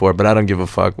 104, but I don't give a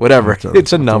fuck. Whatever.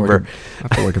 It's a number. I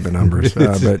have to look at the numbers.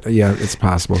 But yeah, it's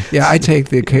possible. Yeah, I take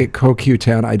the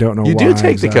CoQ10. I don't know why. You do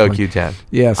take the CoQ10.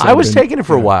 Yes. I was taking it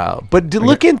for a while, but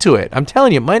look into it. I'm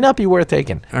telling you, it might not be worth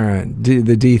taking. All right. The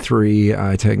D3,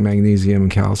 I take magnesium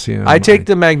and calcium. I take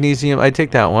the magnesium. I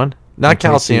take that one. Not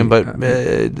calcium,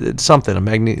 but something, a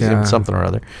magnesium, something or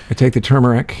other. I take the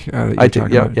turmeric.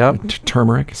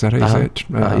 Turmeric, is that how you say it?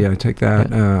 Yeah, I take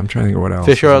that. Yeah. I'm trying to think of what else.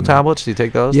 Fish oil tablets, do you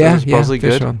take those? Yeah, those supposedly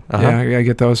good. Oil. Yeah, I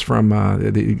get those from,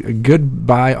 the good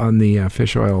buy on the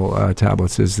fish oil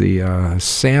tablets is the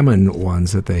salmon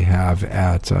ones that they have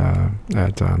at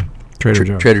Trader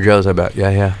Joe's. Trader Joe's, I bet.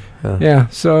 Yeah. Yeah,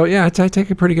 so I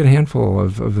take a pretty good handful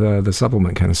of the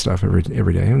supplement kind of stuff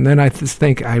every day, and then I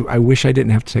think I wish I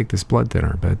didn't have to take this blood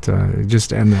thinner, but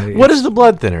what is the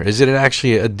blood thinner? Is it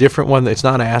actually a different one? It's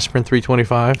not aspirin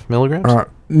 325 milligrams?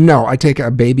 No, I take a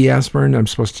baby aspirin. I'm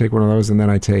supposed to take one of those, and then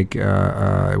I take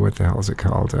what the hell is it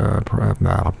called?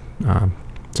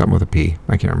 Something with a P.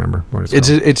 I can't remember what it's called.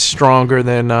 It's stronger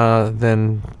than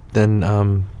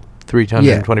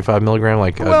 325 milligram,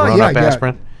 like grown-up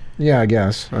aspirin. Yeah, I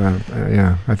guess.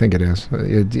 I think it is.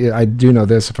 I do know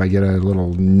this: if I get a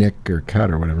little nick or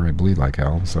cut or whatever, I bleed like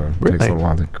hell. So it takes a little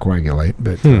while to coagulate.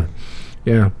 But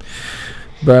yeah.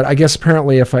 But I guess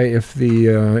apparently, if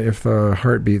the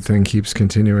heartbeat thing keeps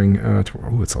continuing,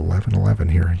 it's 11:11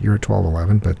 here. You're at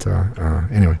 12:11, but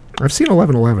anyway, I've seen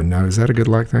 11:11 now. Is that a good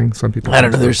luck thing? Some people. I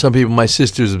don't know. There's some people. My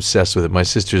sister's obsessed with it. My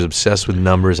sister's obsessed with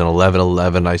numbers and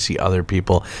 11:11. I see other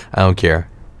people. I don't care.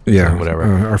 Yeah, whatever.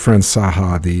 Our friend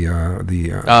Saha, the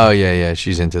oh yeah,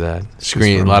 she's into that.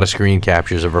 A lot of screen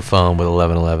captures of her phone with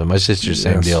 11:11. My sister's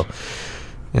same deal.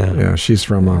 Yeah, she's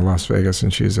from Las Vegas,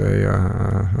 and she's I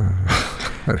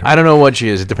don't know what she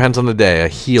is. It depends on the day. A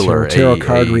healer, tarot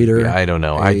card reader. I don't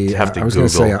know. I have to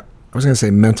Google. I was going to say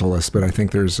mentalist, but I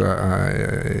think there's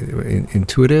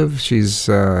intuitive. She's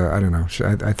I don't know.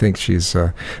 I think she's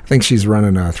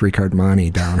running a 3-card money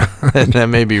down. That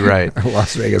may be right.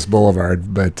 Las Vegas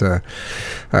Boulevard, but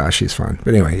she's fun.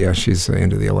 But anyway, yeah, she's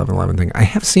into the 11:11 thing. I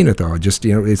have seen it though. Just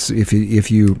it's if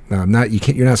you you're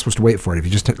not supposed to wait for it. If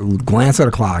you just glance at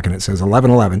a clock and it says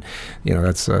 11:11,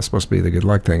 that's supposed to be the good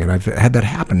luck thing. And I've had that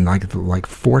happen like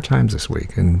 4 times this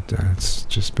week, and it's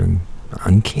just been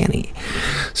uncanny.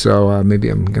 So maybe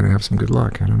I'm gonna have some good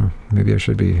luck. I don't know. Maybe I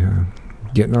should be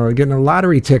getting a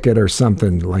lottery ticket or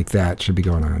something like that should be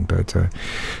going on. But I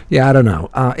don't know.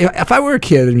 If I were a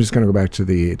kid, I'm just gonna go back to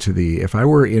the. If I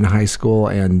were in high school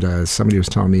and somebody was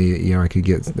telling me, I could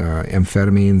get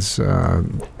amphetamines,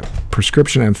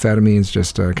 prescription amphetamines,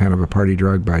 just kind of a party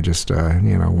drug by just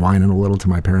whining a little to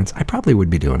my parents, I probably would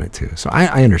be doing it too. So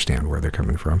I understand where they're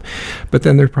coming from. But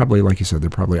then there probably, like you said, there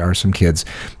probably are some kids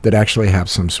that actually have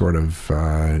some sort of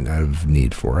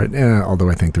need for it. Although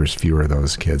I think there's fewer of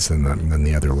those kids than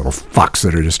the other little fucks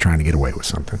that are just trying to get away with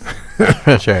something.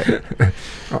 That's right.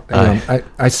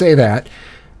 I say that,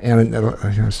 and I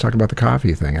was talking about the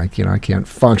coffee thing. I can't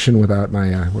function without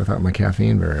my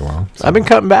caffeine very well. So. I've been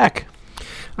cutting back.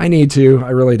 I need to. I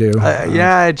really do.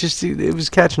 It was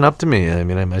catching up to me. I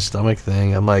mean, my stomach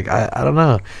thing. I'm like, I don't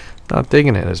know, not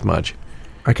digging it as much.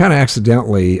 I kind of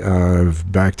accidentally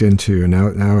backed into, and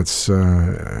now it's.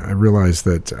 I realize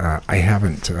that I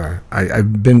haven't.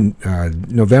 I've been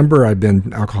November. I've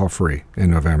been alcohol free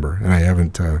in November, and I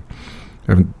haven't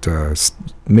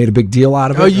made a big deal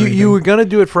out of it. Oh, you were gonna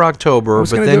do it for October,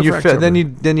 but then you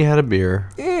had a beer.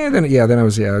 Then I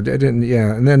was I didn't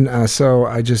and then so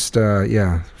I just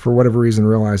for whatever reason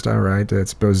realized, all right, I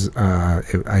suppose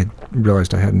I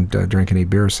realized I hadn't drank any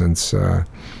beer since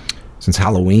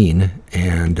Halloween,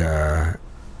 and I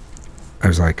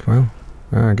was like, well,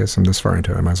 I guess I'm this far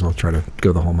into it. I might as well try to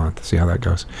go the whole month, see how that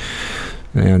goes.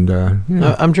 And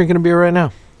I'm drinking a beer right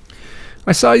now.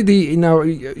 I saw I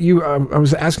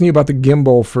was asking you about the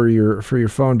gimbal for your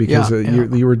phone because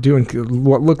you were doing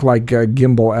what looked like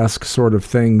gimbal-esque sort of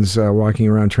things, walking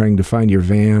around trying to find your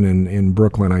van in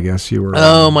Brooklyn. I guess you were.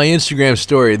 My Instagram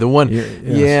story, the one.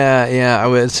 I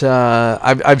was.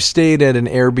 I've stayed at an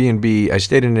Airbnb. I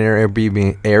stayed in an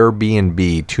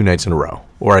Airbnb 2 nights in a row,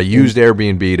 where I used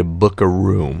Airbnb to book a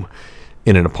room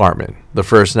in an apartment. The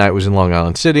first night was in Long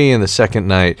Island City, and the second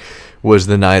night was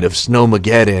the night of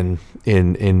Snowmageddon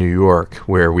in New York,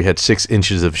 where we had 6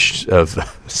 inches of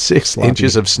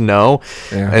inches of snow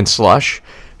and slush,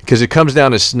 because it comes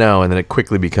down as snow and then it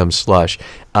quickly becomes slush.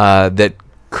 That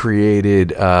created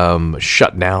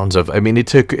shutdowns of. I mean, it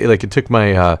took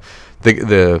my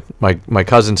my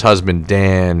cousin's husband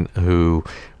Dan, who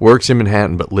works in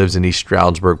Manhattan but lives in East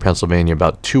Stroudsburg, Pennsylvania,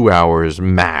 about 2 hours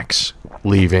max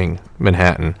leaving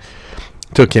Manhattan.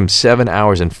 Took him 7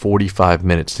 hours and 45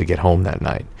 minutes to get home that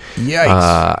night.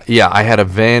 Yikes. I had a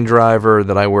van driver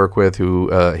that I work with who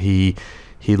he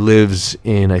lives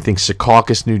in, I think,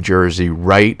 Secaucus, New Jersey,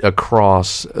 right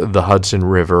across the Hudson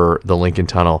River, the Lincoln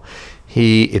Tunnel.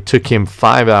 It took him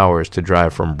 5 hours to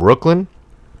drive from Brooklyn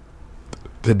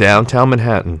to downtown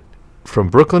Manhattan from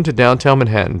Brooklyn to downtown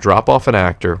Manhattan, drop off an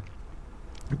actor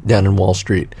down in Wall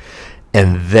Street,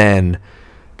 and then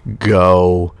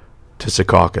go to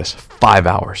Secaucus. 5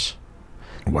 hours.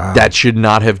 Wow. That should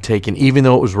not have taken, even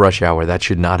though it was rush hour, that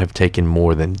should not have taken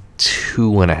more than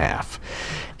 2.5.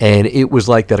 And it was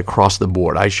like that across the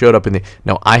board. I showed up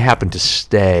now I happened to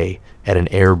stay at an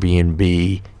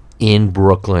Airbnb in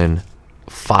Brooklyn,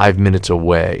 5 minutes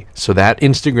away. So that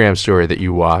Instagram story that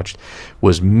you watched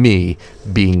was me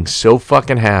being so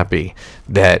fucking happy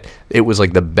that it was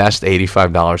like the best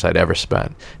 $85 I'd ever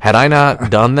spent. Had I not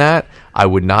done that, I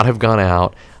would not have gone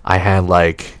out. I had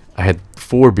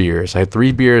 4 beers. I had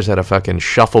 3 beers at a fucking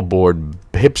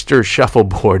hipster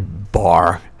shuffleboard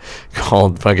bar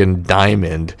called fucking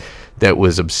Diamond that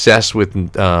was obsessed with,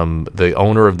 the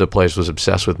owner of the place was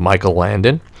obsessed with Michael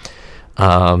Landon. He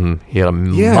had a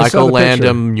Michael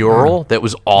Landon mural that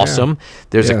was awesome. Yeah.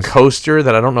 There's a coaster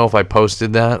that I don't know if I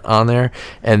posted that on there.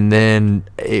 And then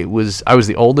I was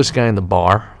the oldest guy in the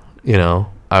bar, you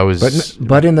know.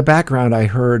 But in the background, I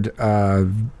heard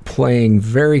playing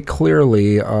very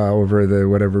clearly over the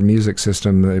whatever music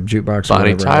system, the jukebox.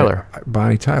 Bonnie Tyler.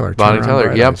 Bonnie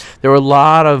Tyler. Yep. There were a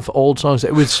lot of old songs.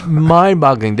 It was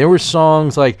mind-boggling. There were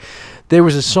songs like, there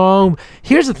was a song.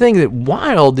 Here's the thing that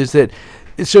wild is that.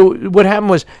 So what happened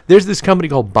was there's this company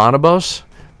called Bonobos.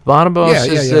 Bonobos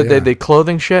is the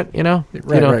clothing shit, you know.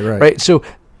 Right. So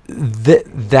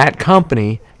that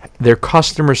company, their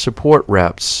customer support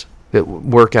reps that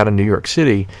work out in New York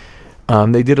City,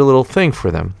 they did a little thing for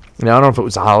them. Now, I don't know if it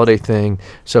was a holiday thing.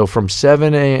 So from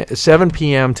 7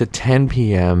 p.m. to 10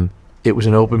 p.m., it was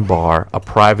an open bar, a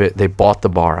private. They bought the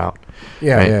bar out.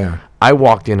 Yeah. I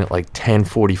walked in at like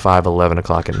 10:45, 11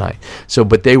 o'clock at night. So,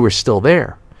 but they were still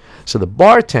there. So the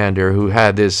bartender who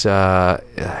had this, I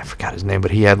forgot his name,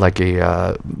 but he had like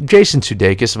a Jason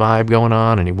Sudeikis vibe going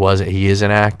on, and he is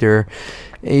an actor.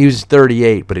 He was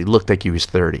 38, but he looked like he was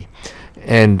 30.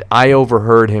 And I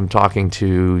overheard him talking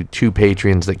to 2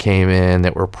 patrons that came in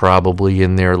that were probably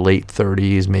in their late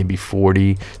 30s, maybe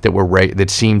 40, that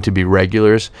seemed to be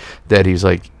regulars. That he's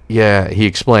like, yeah, he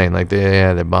explained like, the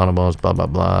bonobos, blah blah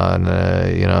blah, and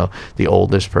the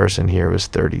oldest person here was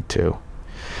 32.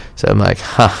 So I'm like,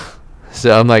 huh.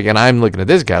 So I'm like, and I'm looking at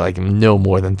this guy like no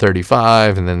more than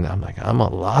 35, and then I'm like, I'm a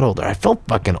lot older. I felt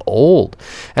fucking old,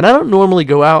 and I don't normally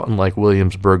go out in like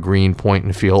Williamsburg, Greenpoint,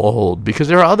 and feel old because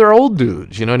there are other old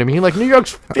dudes. You know what I mean? Like New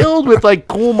York's filled with like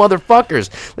cool motherfuckers.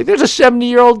 Like there's a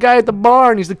 70-year-old guy at the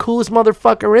bar, and he's the coolest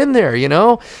motherfucker in there. You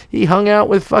know, he hung out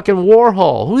with fucking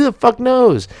Warhol. Who the fuck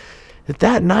knows?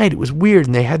 That night it was weird,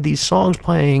 and they had these songs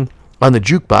playing on the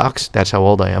jukebox. That's how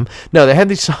old I am. No, they had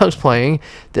these songs playing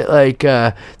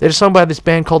that there's a song by this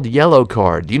band called Yellow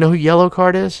Card. Do you know who Yellow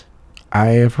Card is? I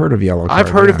have heard of Yellow Card. I've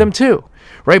heard of them too.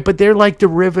 Right? But they're like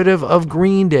derivative of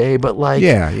Green Day, but like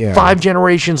 5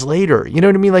 generations later. You know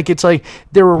what I mean? Like it's like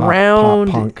they're around.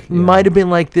 Pop punk, might have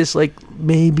been like this, like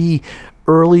maybe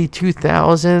early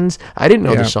 2000s. I didn't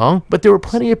know the song, but there were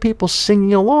plenty of people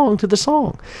singing along to the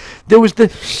song. There was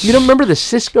you don't remember the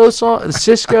Cisco song,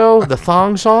 the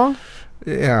Thong song?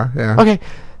 Yeah. Okay,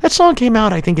 that song came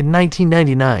out, I think, in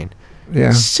 1999.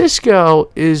 Yeah.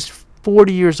 Cisco is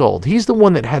 40 years old. He's the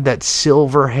one that had that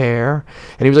silver hair,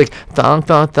 and he was like, thong,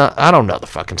 thong, thong. I don't know the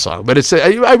fucking song, but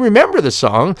I remember the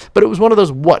song, but it was one of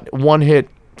those one-hit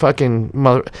fucking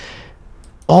mother.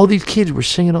 All these kids were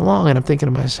singing along, and I'm thinking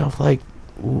to myself, like,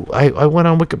 I went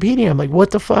on Wikipedia. I'm like, what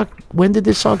the fuck? When did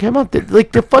this song come out?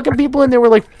 Like, the fucking people in there were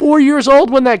like 4 years old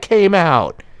when that came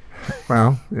out.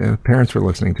 Well, parents were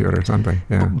listening to it or something.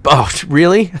 Yeah. Oh,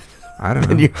 really? I don't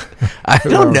know. I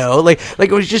don't know. Like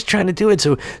I was just trying to do it.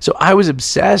 So I was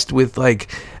obsessed with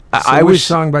like. Which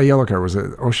song by Yellow Card was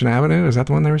it? Ocean Avenue? Is that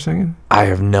the one they were singing? I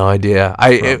have no idea.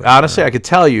 Honestly, I could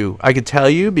tell you.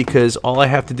 Because all I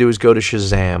have to do is go to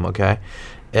Shazam. Okay.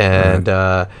 And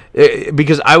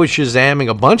because I was Shazamming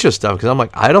a bunch of stuff because I'm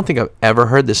like, I don't think I've ever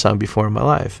heard this song before in my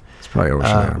life. It's probably Ocean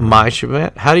Avenue. My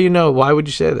Shazam. How do you know? Why would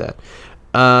you say that?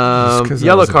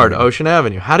 Yellow Card, Ocean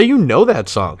Avenue. How do you know that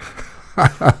song? I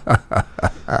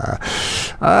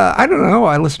don't know.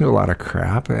 I listened to a lot of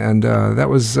crap, and that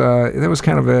was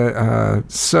kind of a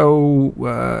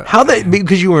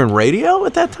because you were in radio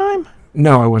at that time?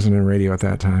 No, I wasn't in radio at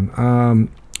that time.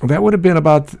 That would have been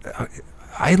about.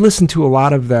 I listened to a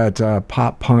lot of that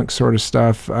pop punk sort of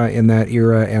stuff in that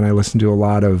era, and I listened to a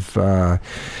lot of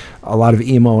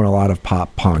emo and a lot of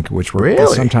pop punk, which were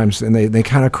really? Sometimes, and they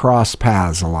kind of cross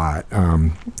paths a lot.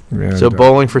 So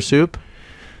Bowling for Soup?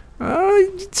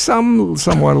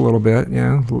 Somewhat a little bit,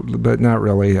 yeah, but not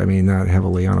really. I mean, not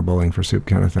heavily on a Bowling for Soup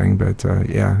kind of thing, but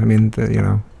yeah. I mean,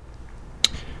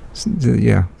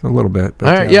 Yeah, a little bit. But,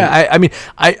 all right, yeah. I mean,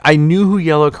 I knew who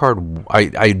Yellowcard.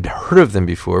 I'd heard of them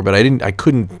before, but I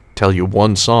couldn't tell you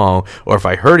one song, or if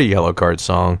I heard a Yellowcard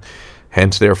song.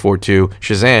 Hence, therefore, to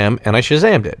Shazam, and I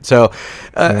Shazammed it. So,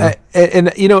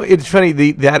 and you know, it's funny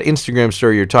that Instagram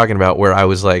story you're talking about, where I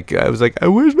was like, where's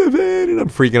my van? And I'm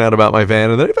freaking out about my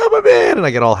van, and then I found my van, and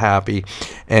I get all happy,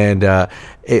 and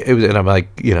it was, and I'm like,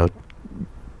 you know,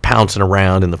 pouncing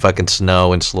around in the fucking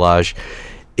snow and slush.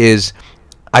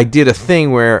 I did a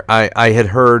thing where I had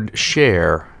heard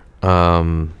Cher,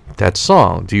 that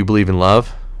song. Do you believe in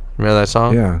love? Remember that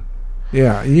song? Yeah.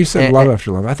 Yeah, you said Love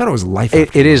After Love. I thought it was Life After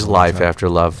Love. It is Life After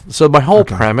Love. So my whole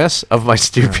premise of my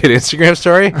stupid Instagram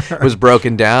story was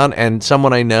broken down, and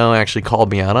someone I know actually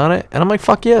called me out on it, and I'm like,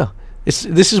 fuck you.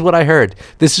 This is what I heard.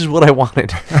 This is what I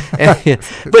wanted.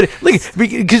 But like,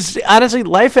 because honestly,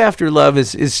 Life After Love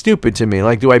is stupid to me.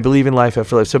 Like, do I believe in life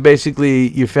after love? So basically,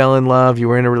 you fell in love, you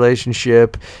were in a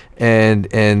relationship,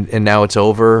 and now it's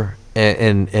over,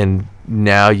 and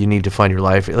now you need to find your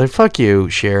life. Like, fuck you,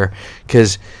 Cher,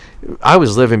 because I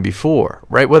was living before,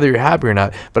 right? Whether you're happy or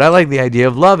not. But I like the idea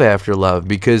of love after love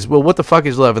because, well, what the fuck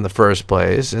is love in the first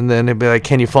place? And then it'd be like,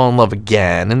 can you fall in love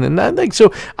again? And then that, like,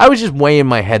 so I was just weighing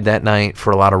my head that night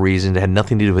for a lot of reasons. It had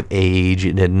nothing to do with age.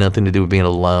 It had nothing to do with being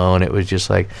alone. It was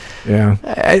just like, yeah,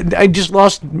 I just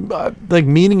lost like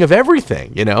meaning of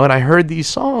everything, you know. And I heard these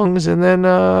songs, and then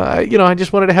you know, I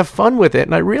just wanted to have fun with it.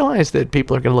 And I realized that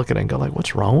people are gonna look at it and go like,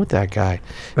 what's wrong with that guy?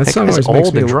 That song guy's always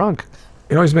old and drunk.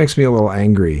 It always makes me a little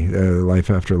angry, Life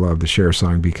After Love, the Cher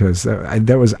song, because I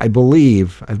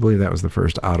believe that was the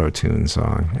first auto-tune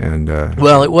song. And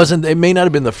well, it wasn't. It may not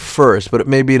have been the first, but it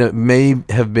may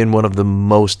have been one of the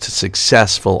most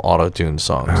successful auto-tune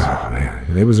songs. Oh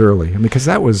man, it was early. I mean, because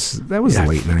that was the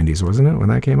late '90s, wasn't it, when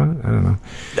that came out? I don't know.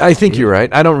 I think you're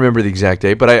right. I don't remember the exact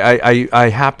date, but I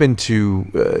happen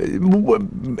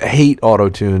to hate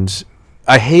auto-tunes.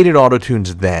 I hated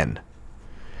auto-tunes then.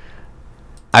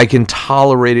 I can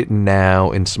tolerate it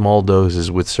now in small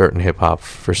doses with certain hip-hop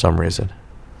for some reason.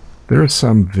 There was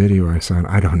some video I saw, and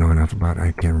I don't know enough about it.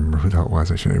 I can't remember who that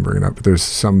was. I shouldn't even bring it up. But there's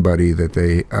somebody that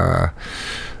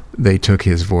they took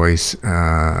his voice.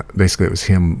 Basically, it was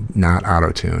him not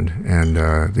auto-tuned. And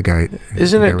the guy...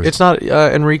 Isn't it? It's not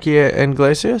Enrique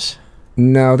Iglesias?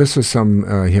 No, this was some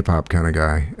hip-hop kind of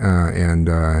guy,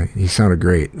 and he sounded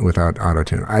great without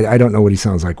auto-tune. I don't know what he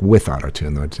sounds like with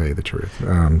auto-tune, though, to tell you the truth.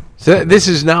 So this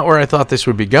is not where I thought this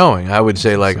would be going. I would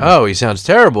say, like, oh, he sounds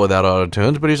terrible without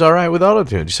auto-tunes, but he's all right with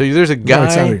auto-tunes. So there's a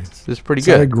guy that's pretty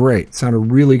good. Sounded great. Sounded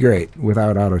really great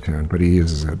without auto-tune, but he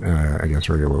uses it, I guess,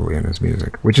 regularly in his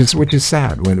music, which is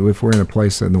sad if we're in a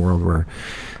place in the world where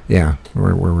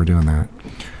we're doing that.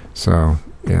 So,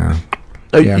 yeah.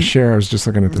 Yeah, Cher. I was just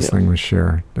looking at this thing with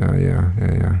Cher.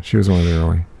 Yeah. She was one of the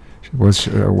early.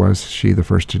 Was she the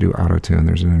first to do auto-tune?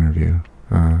 There's an interview.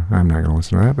 I'm not going to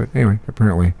listen to that, but anyway,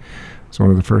 apparently it's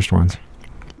one of the first ones.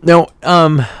 Now,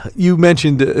 you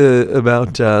mentioned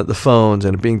about the phones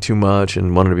and it being too much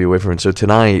and wanting to be away from it. So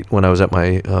tonight, when I was at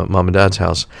my mom and dad's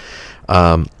house,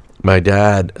 my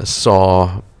dad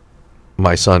saw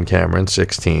my son Cameron,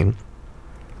 16,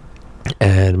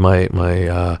 and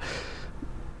my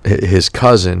his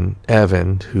cousin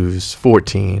Evan, who's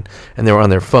 14, and they were on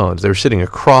their phones. They were sitting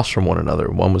across from one another.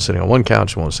 One was sitting on one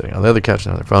couch, one was sitting on the other couch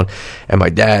on their phone. And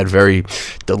my dad, very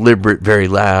deliberate, very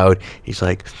loud, he's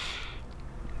like,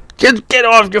 "Just get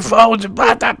off your phones!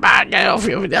 Get off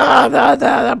your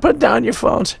put down your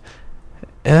phones."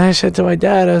 And I said to my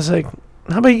dad, I was like,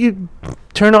 "How about you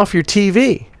turn off your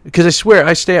TV?" Because I swear,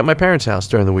 I stay at my parents' house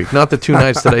during the week, not the 2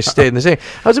 nights that I stayed in the same.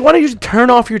 I was like, why don't you just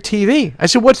turn off your TV? I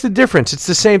said, what's the difference? It's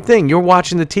the same thing. You're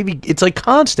watching the TV. It's like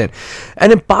constant.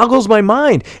 And it boggles my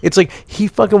mind. It's like he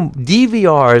fucking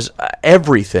DVRs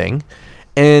everything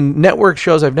and network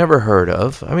shows I've never heard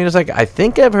of. I mean, it's like, I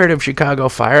think I've heard of Chicago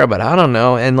Fire, but I don't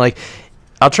know. And like,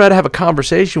 I'll try to have a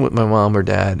conversation with my mom or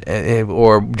dad,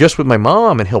 or just with my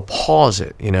mom, and he'll pause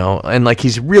it, you know, and like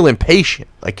he's real impatient,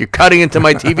 like you're cutting into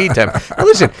my TV time. Now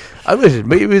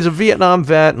listen, he was a Vietnam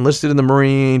vet, enlisted in the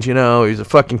Marines, you know, he's a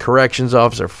fucking corrections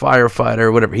officer,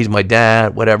 firefighter, whatever. He's my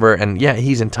dad, whatever, and yeah,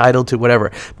 he's entitled to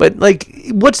whatever. But like,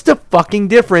 what's the fucking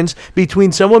difference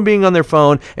between someone being on their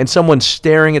phone and someone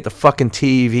staring at the fucking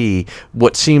TV?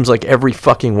 What seems like every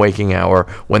fucking waking hour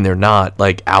when they're not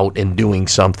like out and doing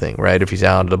something, right? If he's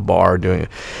out at a bar doing it,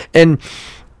 and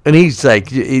he's like,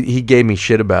 he gave me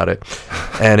shit about it,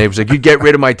 and he was like, "You get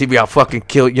rid of my TV, I'll fucking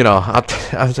kill you." Know,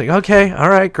 I was like, "Okay, all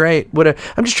right, great." Whatever.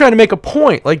 I'm just trying to make a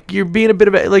point. Like, you're being a bit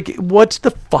of a, like, what's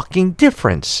the fucking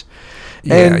difference?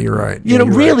 Yeah, you're right. You know,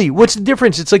 really, what's the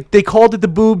difference? It's like they called it the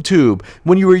boob tube.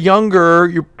 When you were younger,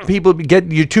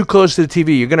 you're too close to the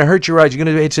TV. You're going to hurt your eyes.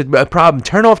 It's a problem.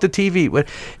 Turn off the TV.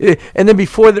 And then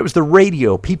before there was the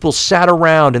radio. People sat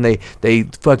around and they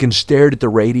fucking stared at the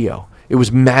radio. It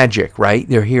was magic, right?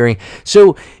 They're hearing.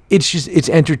 So it's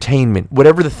entertainment.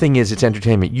 Whatever the thing is, it's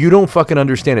entertainment. You don't fucking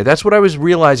understand it. That's what I was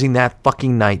realizing that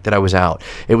fucking night that I was out.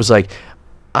 It was like,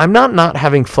 I'm not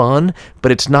having fun, but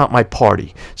it's not my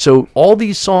party. So all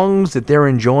these songs that they're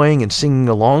enjoying and singing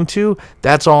along to,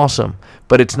 that's awesome.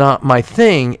 But it's not my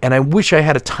thing, and I wish I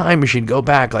had a time machine, go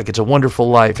back like It's a Wonderful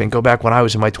Life, and go back when I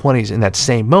was in my 20s in that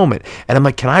same moment. And I'm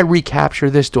like, can I recapture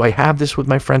this? Do I have this with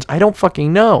my friends? I don't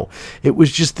fucking know. It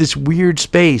was just this weird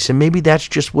space, and maybe that's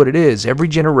just what it is. Every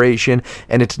generation,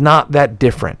 and it's not that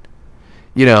different.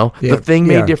 You know, the thing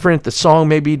may be different, the song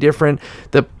may be different,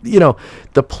 the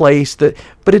place,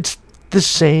 but it's the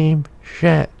same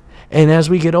shit. And as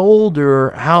we get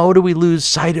older, how do we lose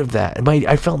sight of that?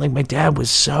 I felt like my dad was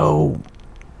so,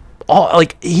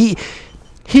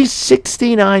 he's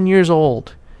 69 years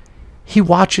old. He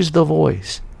watches The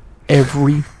Voice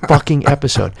every fucking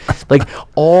episode. Like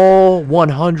all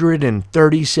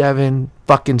 137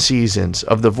 fucking seasons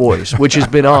of The Voice, which has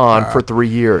been on for 3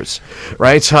 years,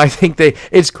 right? So I think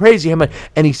it's crazy how much,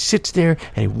 and he sits there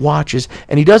and he watches,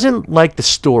 and he doesn't like the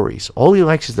stories. All he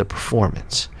likes is the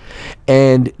performance.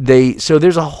 And so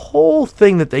there's a whole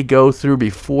thing that they go through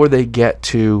before they get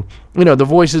to, The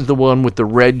Voice is the one with the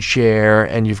red chair,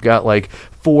 and you've got like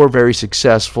 4 very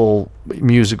successful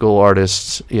musical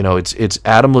artists. It's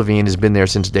Adam Levine has been there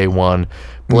since day one.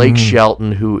 Blake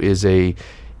Shelton, who is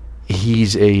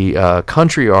he's a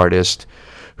country artist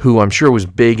who I'm sure was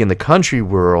big in the country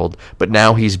world, but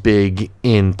now he's big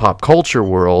in pop culture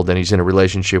world, and he's in a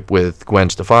relationship with Gwen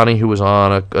Stefani, who was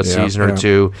on a season or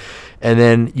two. And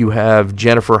then you have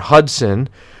Jennifer Hudson,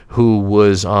 who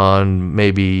was on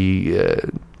maybe,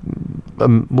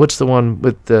 what's the one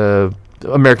with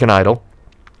American Idol?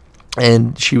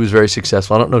 And she was very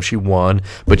successful. I don't know if she won,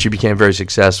 but she became very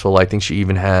successful. I think she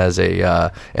even has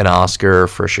an Oscar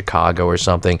for Chicago or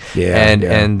something.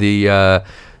 And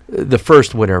the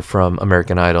first winner from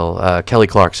American Idol, Kelly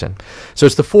Clarkson. So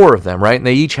it's the 4 of them, right? And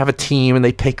they each have a team, and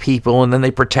they pick people, and then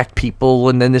they protect people,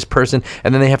 and then this person,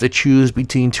 and then they have to choose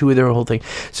between 2 of their whole thing.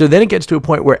 So then it gets to a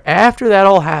point where after that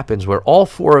all happens, where all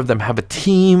 4 of them have a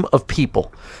team of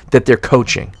people that they're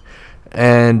coaching.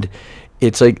 And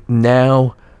it's like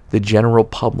now the general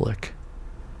public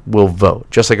will vote,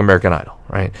 just like American Idol,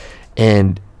 right?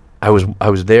 And I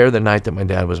was there the night that my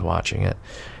dad was watching it.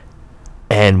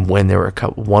 And when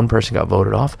one person got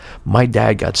voted off, my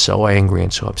dad got so angry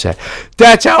and so upset.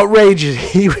 That's outrageous.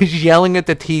 He was yelling at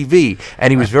the TV,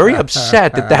 and he was very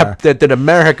upset that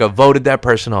America voted that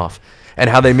person off and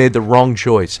how they made the wrong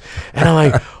choice. And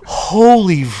I'm like,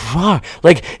 holy fuck.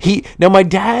 Now my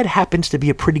dad happens to be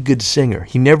a pretty good singer.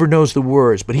 He never knows the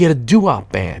words, but he had a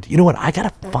doo-wop band. You know what? I got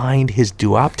to find his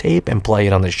doo-wop tape and play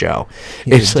it on the show.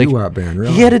 It's a doo-wop band,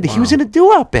 really? He was in a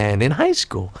doo-wop band in high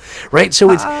school, right?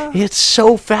 So it's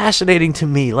so fascinating to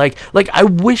me. Like I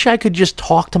wish I could just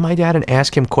talk to my dad and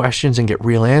ask him questions and get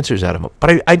real answers out of him,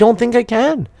 but I don't think I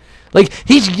can. Like,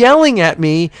 he's yelling at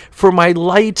me for my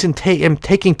lights and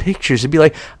taking pictures. It'd be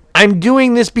like, I'm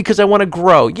doing this because I want to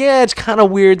grow. Yeah, it's kind of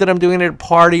weird that I'm doing it at a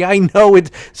party. I know it.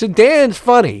 So Dan's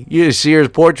funny. You see Sears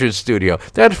Portrait Studio.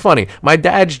 That's funny. My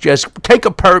dad's just take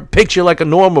a picture like a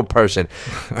normal person.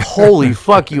 Holy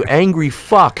fuck, you angry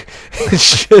fuck.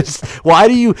 It's just, why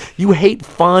do you hate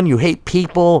fun? You hate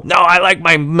people? No, I like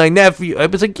my nephew. I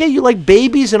was like, yeah, you like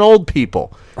babies and old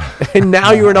people. And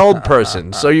now you're an old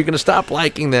person, so you're going to stop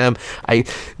liking them.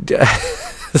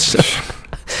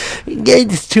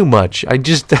 It's too much. I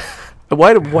just...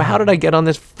 How did I get on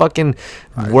this fucking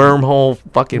wormhole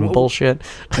fucking bullshit?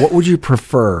 What would you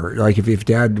prefer? Like, if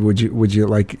Dad, would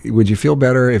you feel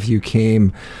better if you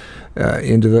came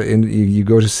you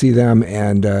go to see them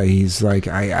and he's like,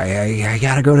 I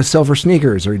gotta go to Silver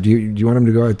Sneakers, or do you want him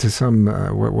to go to some?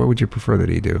 What would you prefer that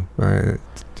he do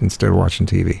instead of watching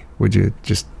TV? Would he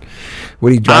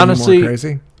drive you more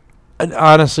crazy?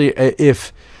 Honestly,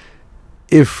 if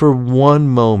for one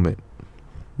moment,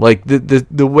 like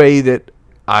the way that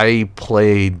I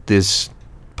played this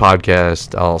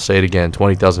podcast, I'll say it again,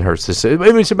 20,000 Hertz.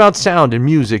 It's about sound and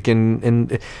music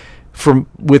and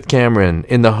with Cameron,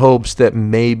 in the hopes that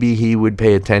maybe he would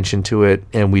pay attention to it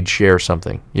and we'd share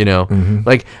something, Mm-hmm.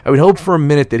 Like, I would hope for a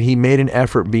minute that he made an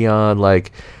effort beyond,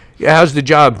 like, how's the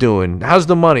job doing? How's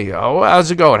the money? Oh,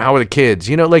 how's it going? How are the kids?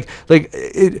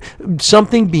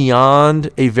 Something beyond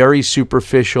a very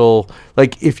superficial,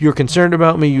 like, if you're concerned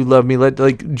about me, you love me,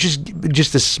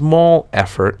 just a small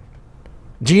effort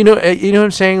Do you know what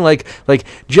I'm saying? Like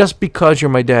just because you're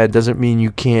my dad doesn't mean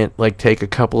you can't like take a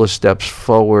couple of steps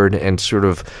forward and sort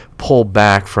of pull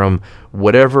back from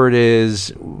whatever it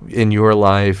is in your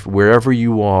life, wherever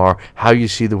you are, how you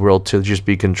see the world, to just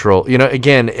be controlled.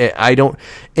 Again, I don't,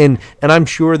 and I'm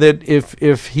sure that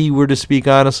if he were to speak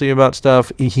honestly about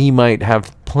stuff, he might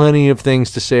have plenty of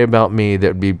things to say about me that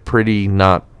would be pretty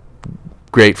not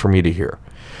great for me to hear.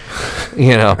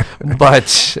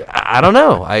 But I don't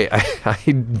know.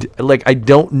 I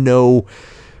don't know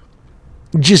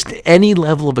just any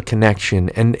level of a connection.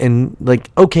 And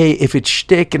like, okay, if it's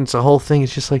shtick and it's a whole thing,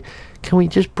 it's just like, can we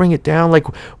just bring it down? Like,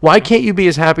 why can't you be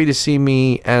as happy to see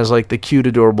me as like the cute,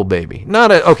 adorable baby?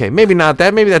 Okay, maybe not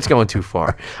that. Maybe that's going too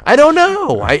far. I don't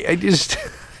know. I just...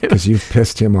 Because you've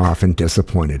pissed him off and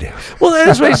disappointed him. Well,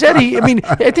 that's what he said.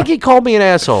 I think he called me an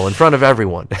asshole in front of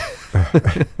everyone.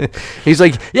 He's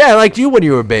like, yeah, I liked you when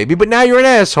you were a baby, but now you're an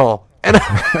asshole. And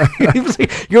he was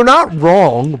like, you're not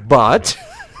wrong, but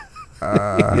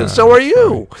so are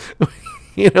you.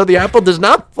 The apple does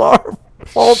not fall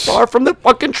far from the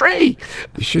fucking tree.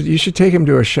 You should take him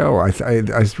to a show. I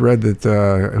read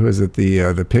that who is it,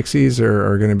 the Pixies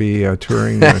are going to be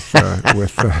touring with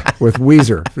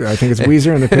Weezer. I think it's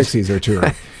Weezer and the Pixies are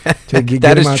touring.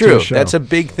 That is true. That's a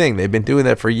big thing. They've been doing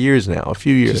that for years now, a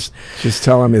few years. Just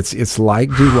tell him it's like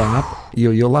doo-wop.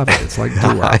 You'll love it. It's like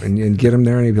doo-wop, and get him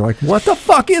there, and he'd be like, "What the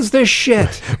fuck is this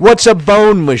shit? What's a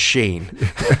bone machine?"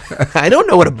 I don't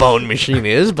know what a bone machine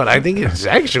is, but I think it's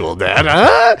sexual, Dad.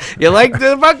 Huh? You like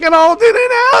the fucking holding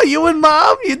it out? You and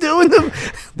Mom, you doing them?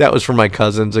 That was for my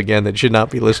cousins again that should not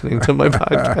be listening to my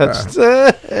podcast.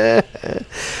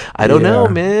 I don't know,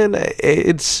 man.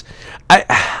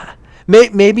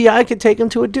 Maybe I could take him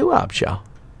to a doo-wop show.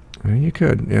 You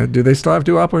could. Yeah. Do they still have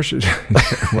doo-wop or should?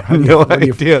 No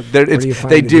idea.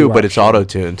 They do, but it's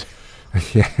auto-tuned.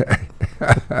 Yeah.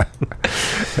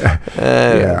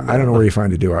 Yeah. I don't know where you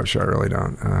find a doo-wop show. I really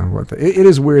don't. It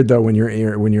is weird though when you're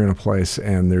in a place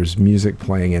and there's music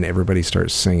playing and everybody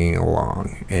starts singing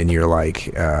along and you're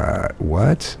like,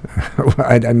 what?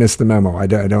 I missed the memo. I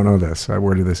don't know this.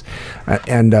 Where did this?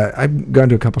 And I've gone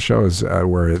to a couple shows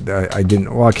where I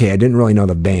didn't really know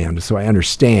the band, so I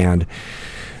understand.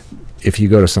 If you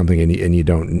go to something and you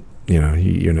don't,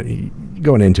 you're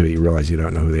going into it, you realize you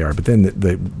don't know who they are. But then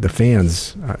the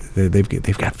fans,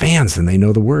 they've got fans and they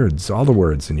know the words, all the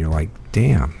words, and you're like,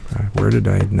 damn, where did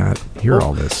I not hear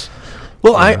all this?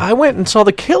 Well, I went and saw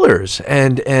the Killers,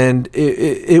 and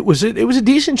it was a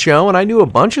decent show, and I knew a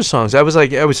bunch of songs. I was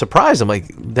surprised. I'm like,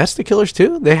 that's the Killers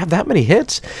too? They have that many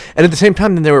hits? And at the same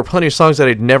time, then there were plenty of songs that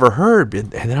I'd never heard, and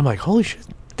then I'm like, holy shit.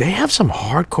 They have some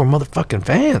hardcore motherfucking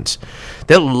fans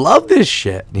that love this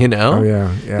shit, Oh,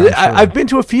 yeah. Sure. I've been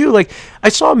to a few. Like, I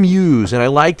saw Muse, and I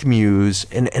liked Muse.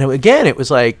 And again, it was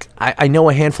like, I know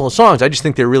a handful of songs. I just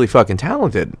think they're really fucking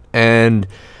talented. And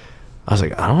I was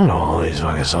like, I don't know all these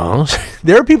fucking songs.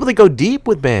 There are people that go deep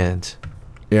with bands.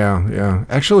 Yeah.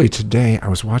 Actually, today I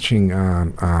was watching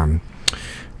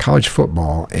college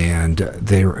football, and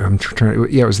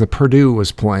it was the Purdue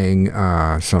was playing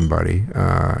somebody.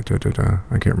 I can't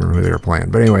remember who they were playing,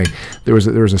 but anyway, there was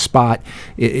a spot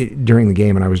during the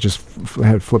game, and I was just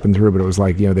flipping through, but it was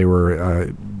like they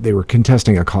were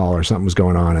contesting a call or something was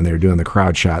going on, and they were doing the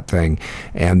crowd shot thing,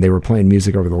 and they were playing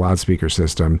music over the loudspeaker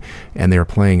system, and they were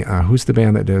playing who's the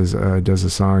band that does the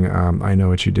song I Know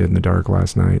What You Did in the Dark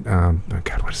Last Night?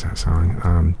 God, what is that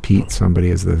song? Pete somebody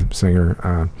is the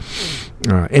singer.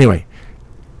 Anyway,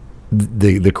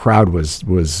 the crowd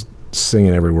was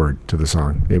singing every word to the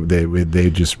song. They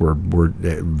just were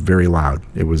very loud.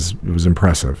 It was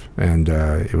impressive, and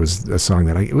it was a song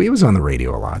that it was on the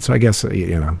radio a lot. So I guess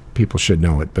people should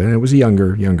know it. But it was a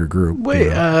younger group.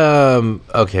 Wait,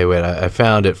 okay, wait. I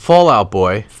found it. Fall Out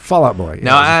Boy. Fall Out Boy.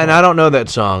 Now, I don't know that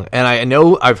song, and I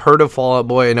know I've heard of Fall Out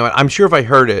Boy. I know it. I'm sure if I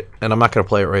heard it, and I'm not going to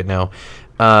play it right now.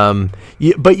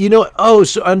 But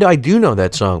and I do know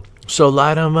that song. So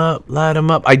light 'em up.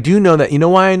 I do know that. You know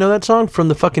why I know that song? From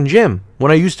the fucking gym.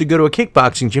 When I used to go to a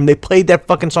kickboxing gym, they played that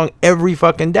fucking song every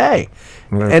fucking day.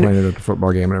 When they were playing it at the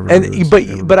football game and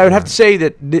everything. But I would have to say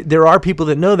that there are people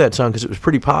that know that song because it was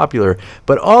pretty popular.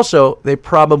 But also, they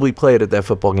probably play it at that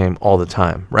football game all the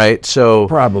time, right? So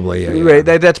probably, yeah. Right,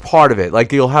 that's part of it.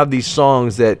 Like, you'll have these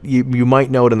songs that you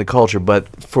might know it in the culture,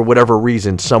 but for whatever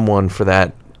reason, someone for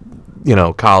that,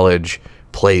 college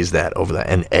plays that over that,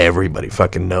 and everybody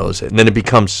fucking knows it, and then it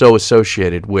becomes so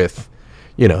associated with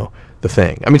the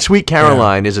thing. I mean, Sweet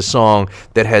Caroline is a song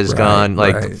that has gone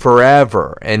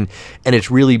forever, and it's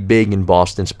really big in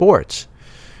Boston sports,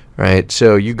 right?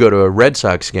 So you go to a Red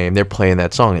Sox game, they're playing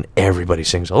that song and everybody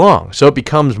sings along, so it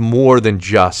becomes more than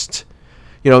just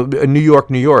New York,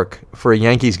 New York for a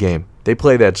Yankees game. They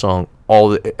play that song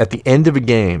at the end of a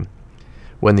game.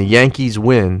 When the Yankees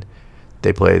win,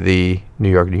 they play the New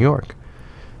York, New York.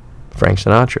 Frank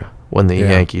Sinatra. When the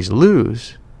Yankees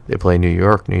lose, they play New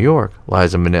York, New York.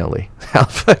 Liza Minnelli. How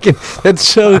fucking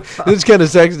that's kind of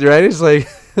sexy, right? It's like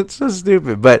it's so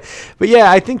stupid, but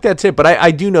yeah, I think that's it. But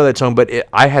I do know that song, but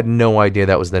I had no idea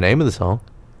that was the name of the song.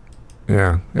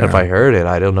 Yeah. And if I heard it,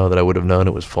 I don't know that I would have known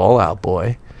it was Fall Out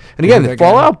Boy. And again, the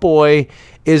Fall Out Boy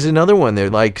is another one. They're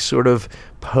like sort of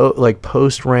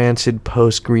post Rancid,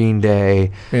 post Green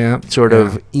Day, sort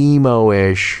of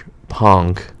emo-ish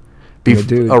punk.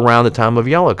 Around the time of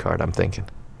Yellow Card, I'm thinking.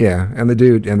 Yeah, and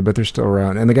but they're still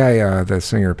around. And the guy, the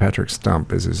singer Patrick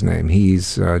Stump is his name.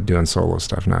 He's doing solo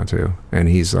stuff now too, and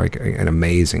he's like an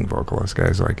amazing vocalist.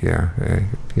 Guy's like,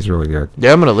 he's really good.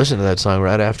 Yeah, I'm gonna listen to that song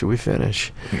right after we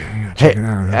finish. Yeah, check it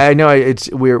out. Huh? I know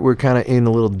we're kind of in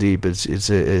a little deep. It's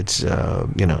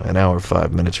an hour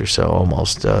 5 minutes or so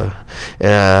almost. So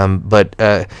how's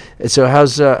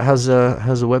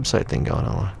the website thing going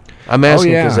on? I'm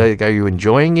asking because are you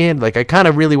enjoying it? Like, I kind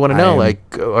of really want to know.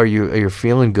 Like, are you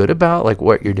feeling good about like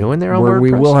what you're doing there on WordPress?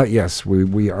 We will. Yes,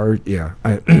 we are. Yeah,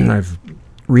 I've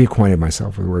reacquainted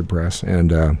myself with WordPress,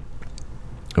 and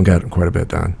I've gotten quite a bit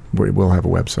done. We'll have a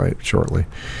website shortly,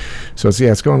 so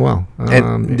it's going well.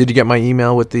 And did you get my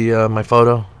email with the my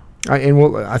photo?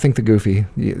 I think the Goofy.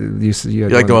 You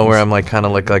like the one where I'm like kind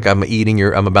of like I'm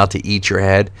I'm about to eat your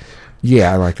head.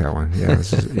 Yeah, I like that one. Yeah,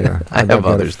 I have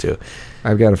others too.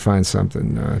 I've got to find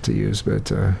something to use,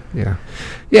 but I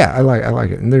like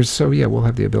it. And we'll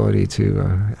have the ability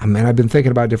to. I've been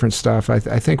thinking about different stuff. I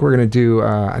think we're gonna do.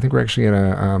 I think we're actually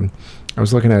gonna. I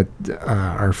was looking at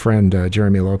our friend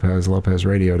Jeremy Lopez,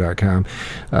 LopezRadio.com,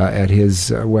 at his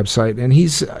website, and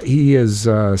he is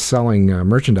selling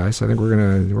merchandise. I think we're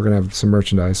gonna have some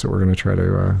merchandise that we're gonna try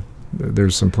to.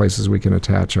 There's some places we can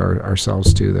attach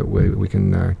ourselves to that we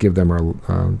can give them our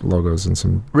logos and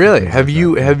some. Really? Have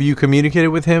you communicated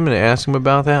with him and asked him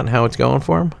about that and how it's going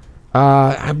for him?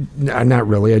 I'm not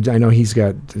really. I know he's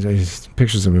got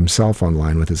pictures of himself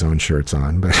online with his own shirts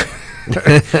on, but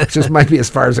it just might be as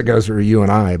far as it goes for you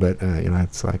and I. But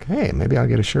it's like, hey, maybe I'll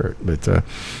get a shirt. But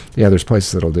there's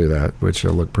places that'll do that, which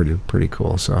will look pretty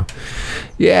cool. So,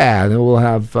 yeah, then we'll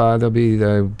have there'll be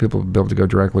people be able to go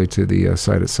directly to the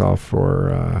site itself for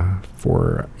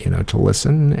to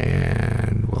listen,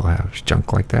 and we'll have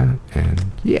junk like that, and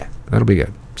that'll be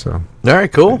good. So, all right,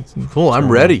 cool.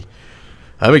 I'm ready.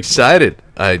 I'm excited.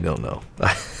 I don't know.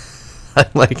 I'm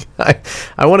like,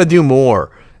 I want to do more.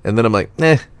 And then I'm like,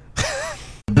 nah.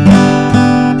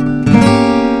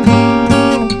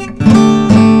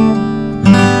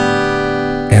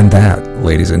 And that,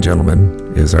 ladies and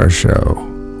gentlemen, is our show.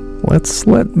 Let's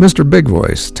let Mr. Big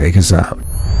Voice take us out.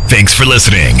 Thanks for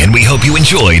listening, and we hope you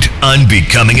enjoyed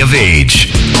Unbecoming of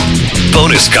Age.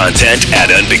 Bonus content at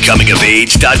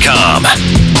unbecomingofage.com.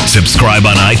 Subscribe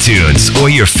on iTunes or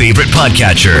your favorite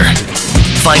podcatcher.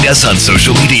 Find us on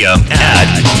social media at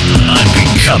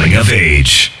Unbecoming of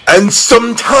Age. And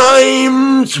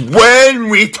sometimes when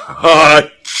we touch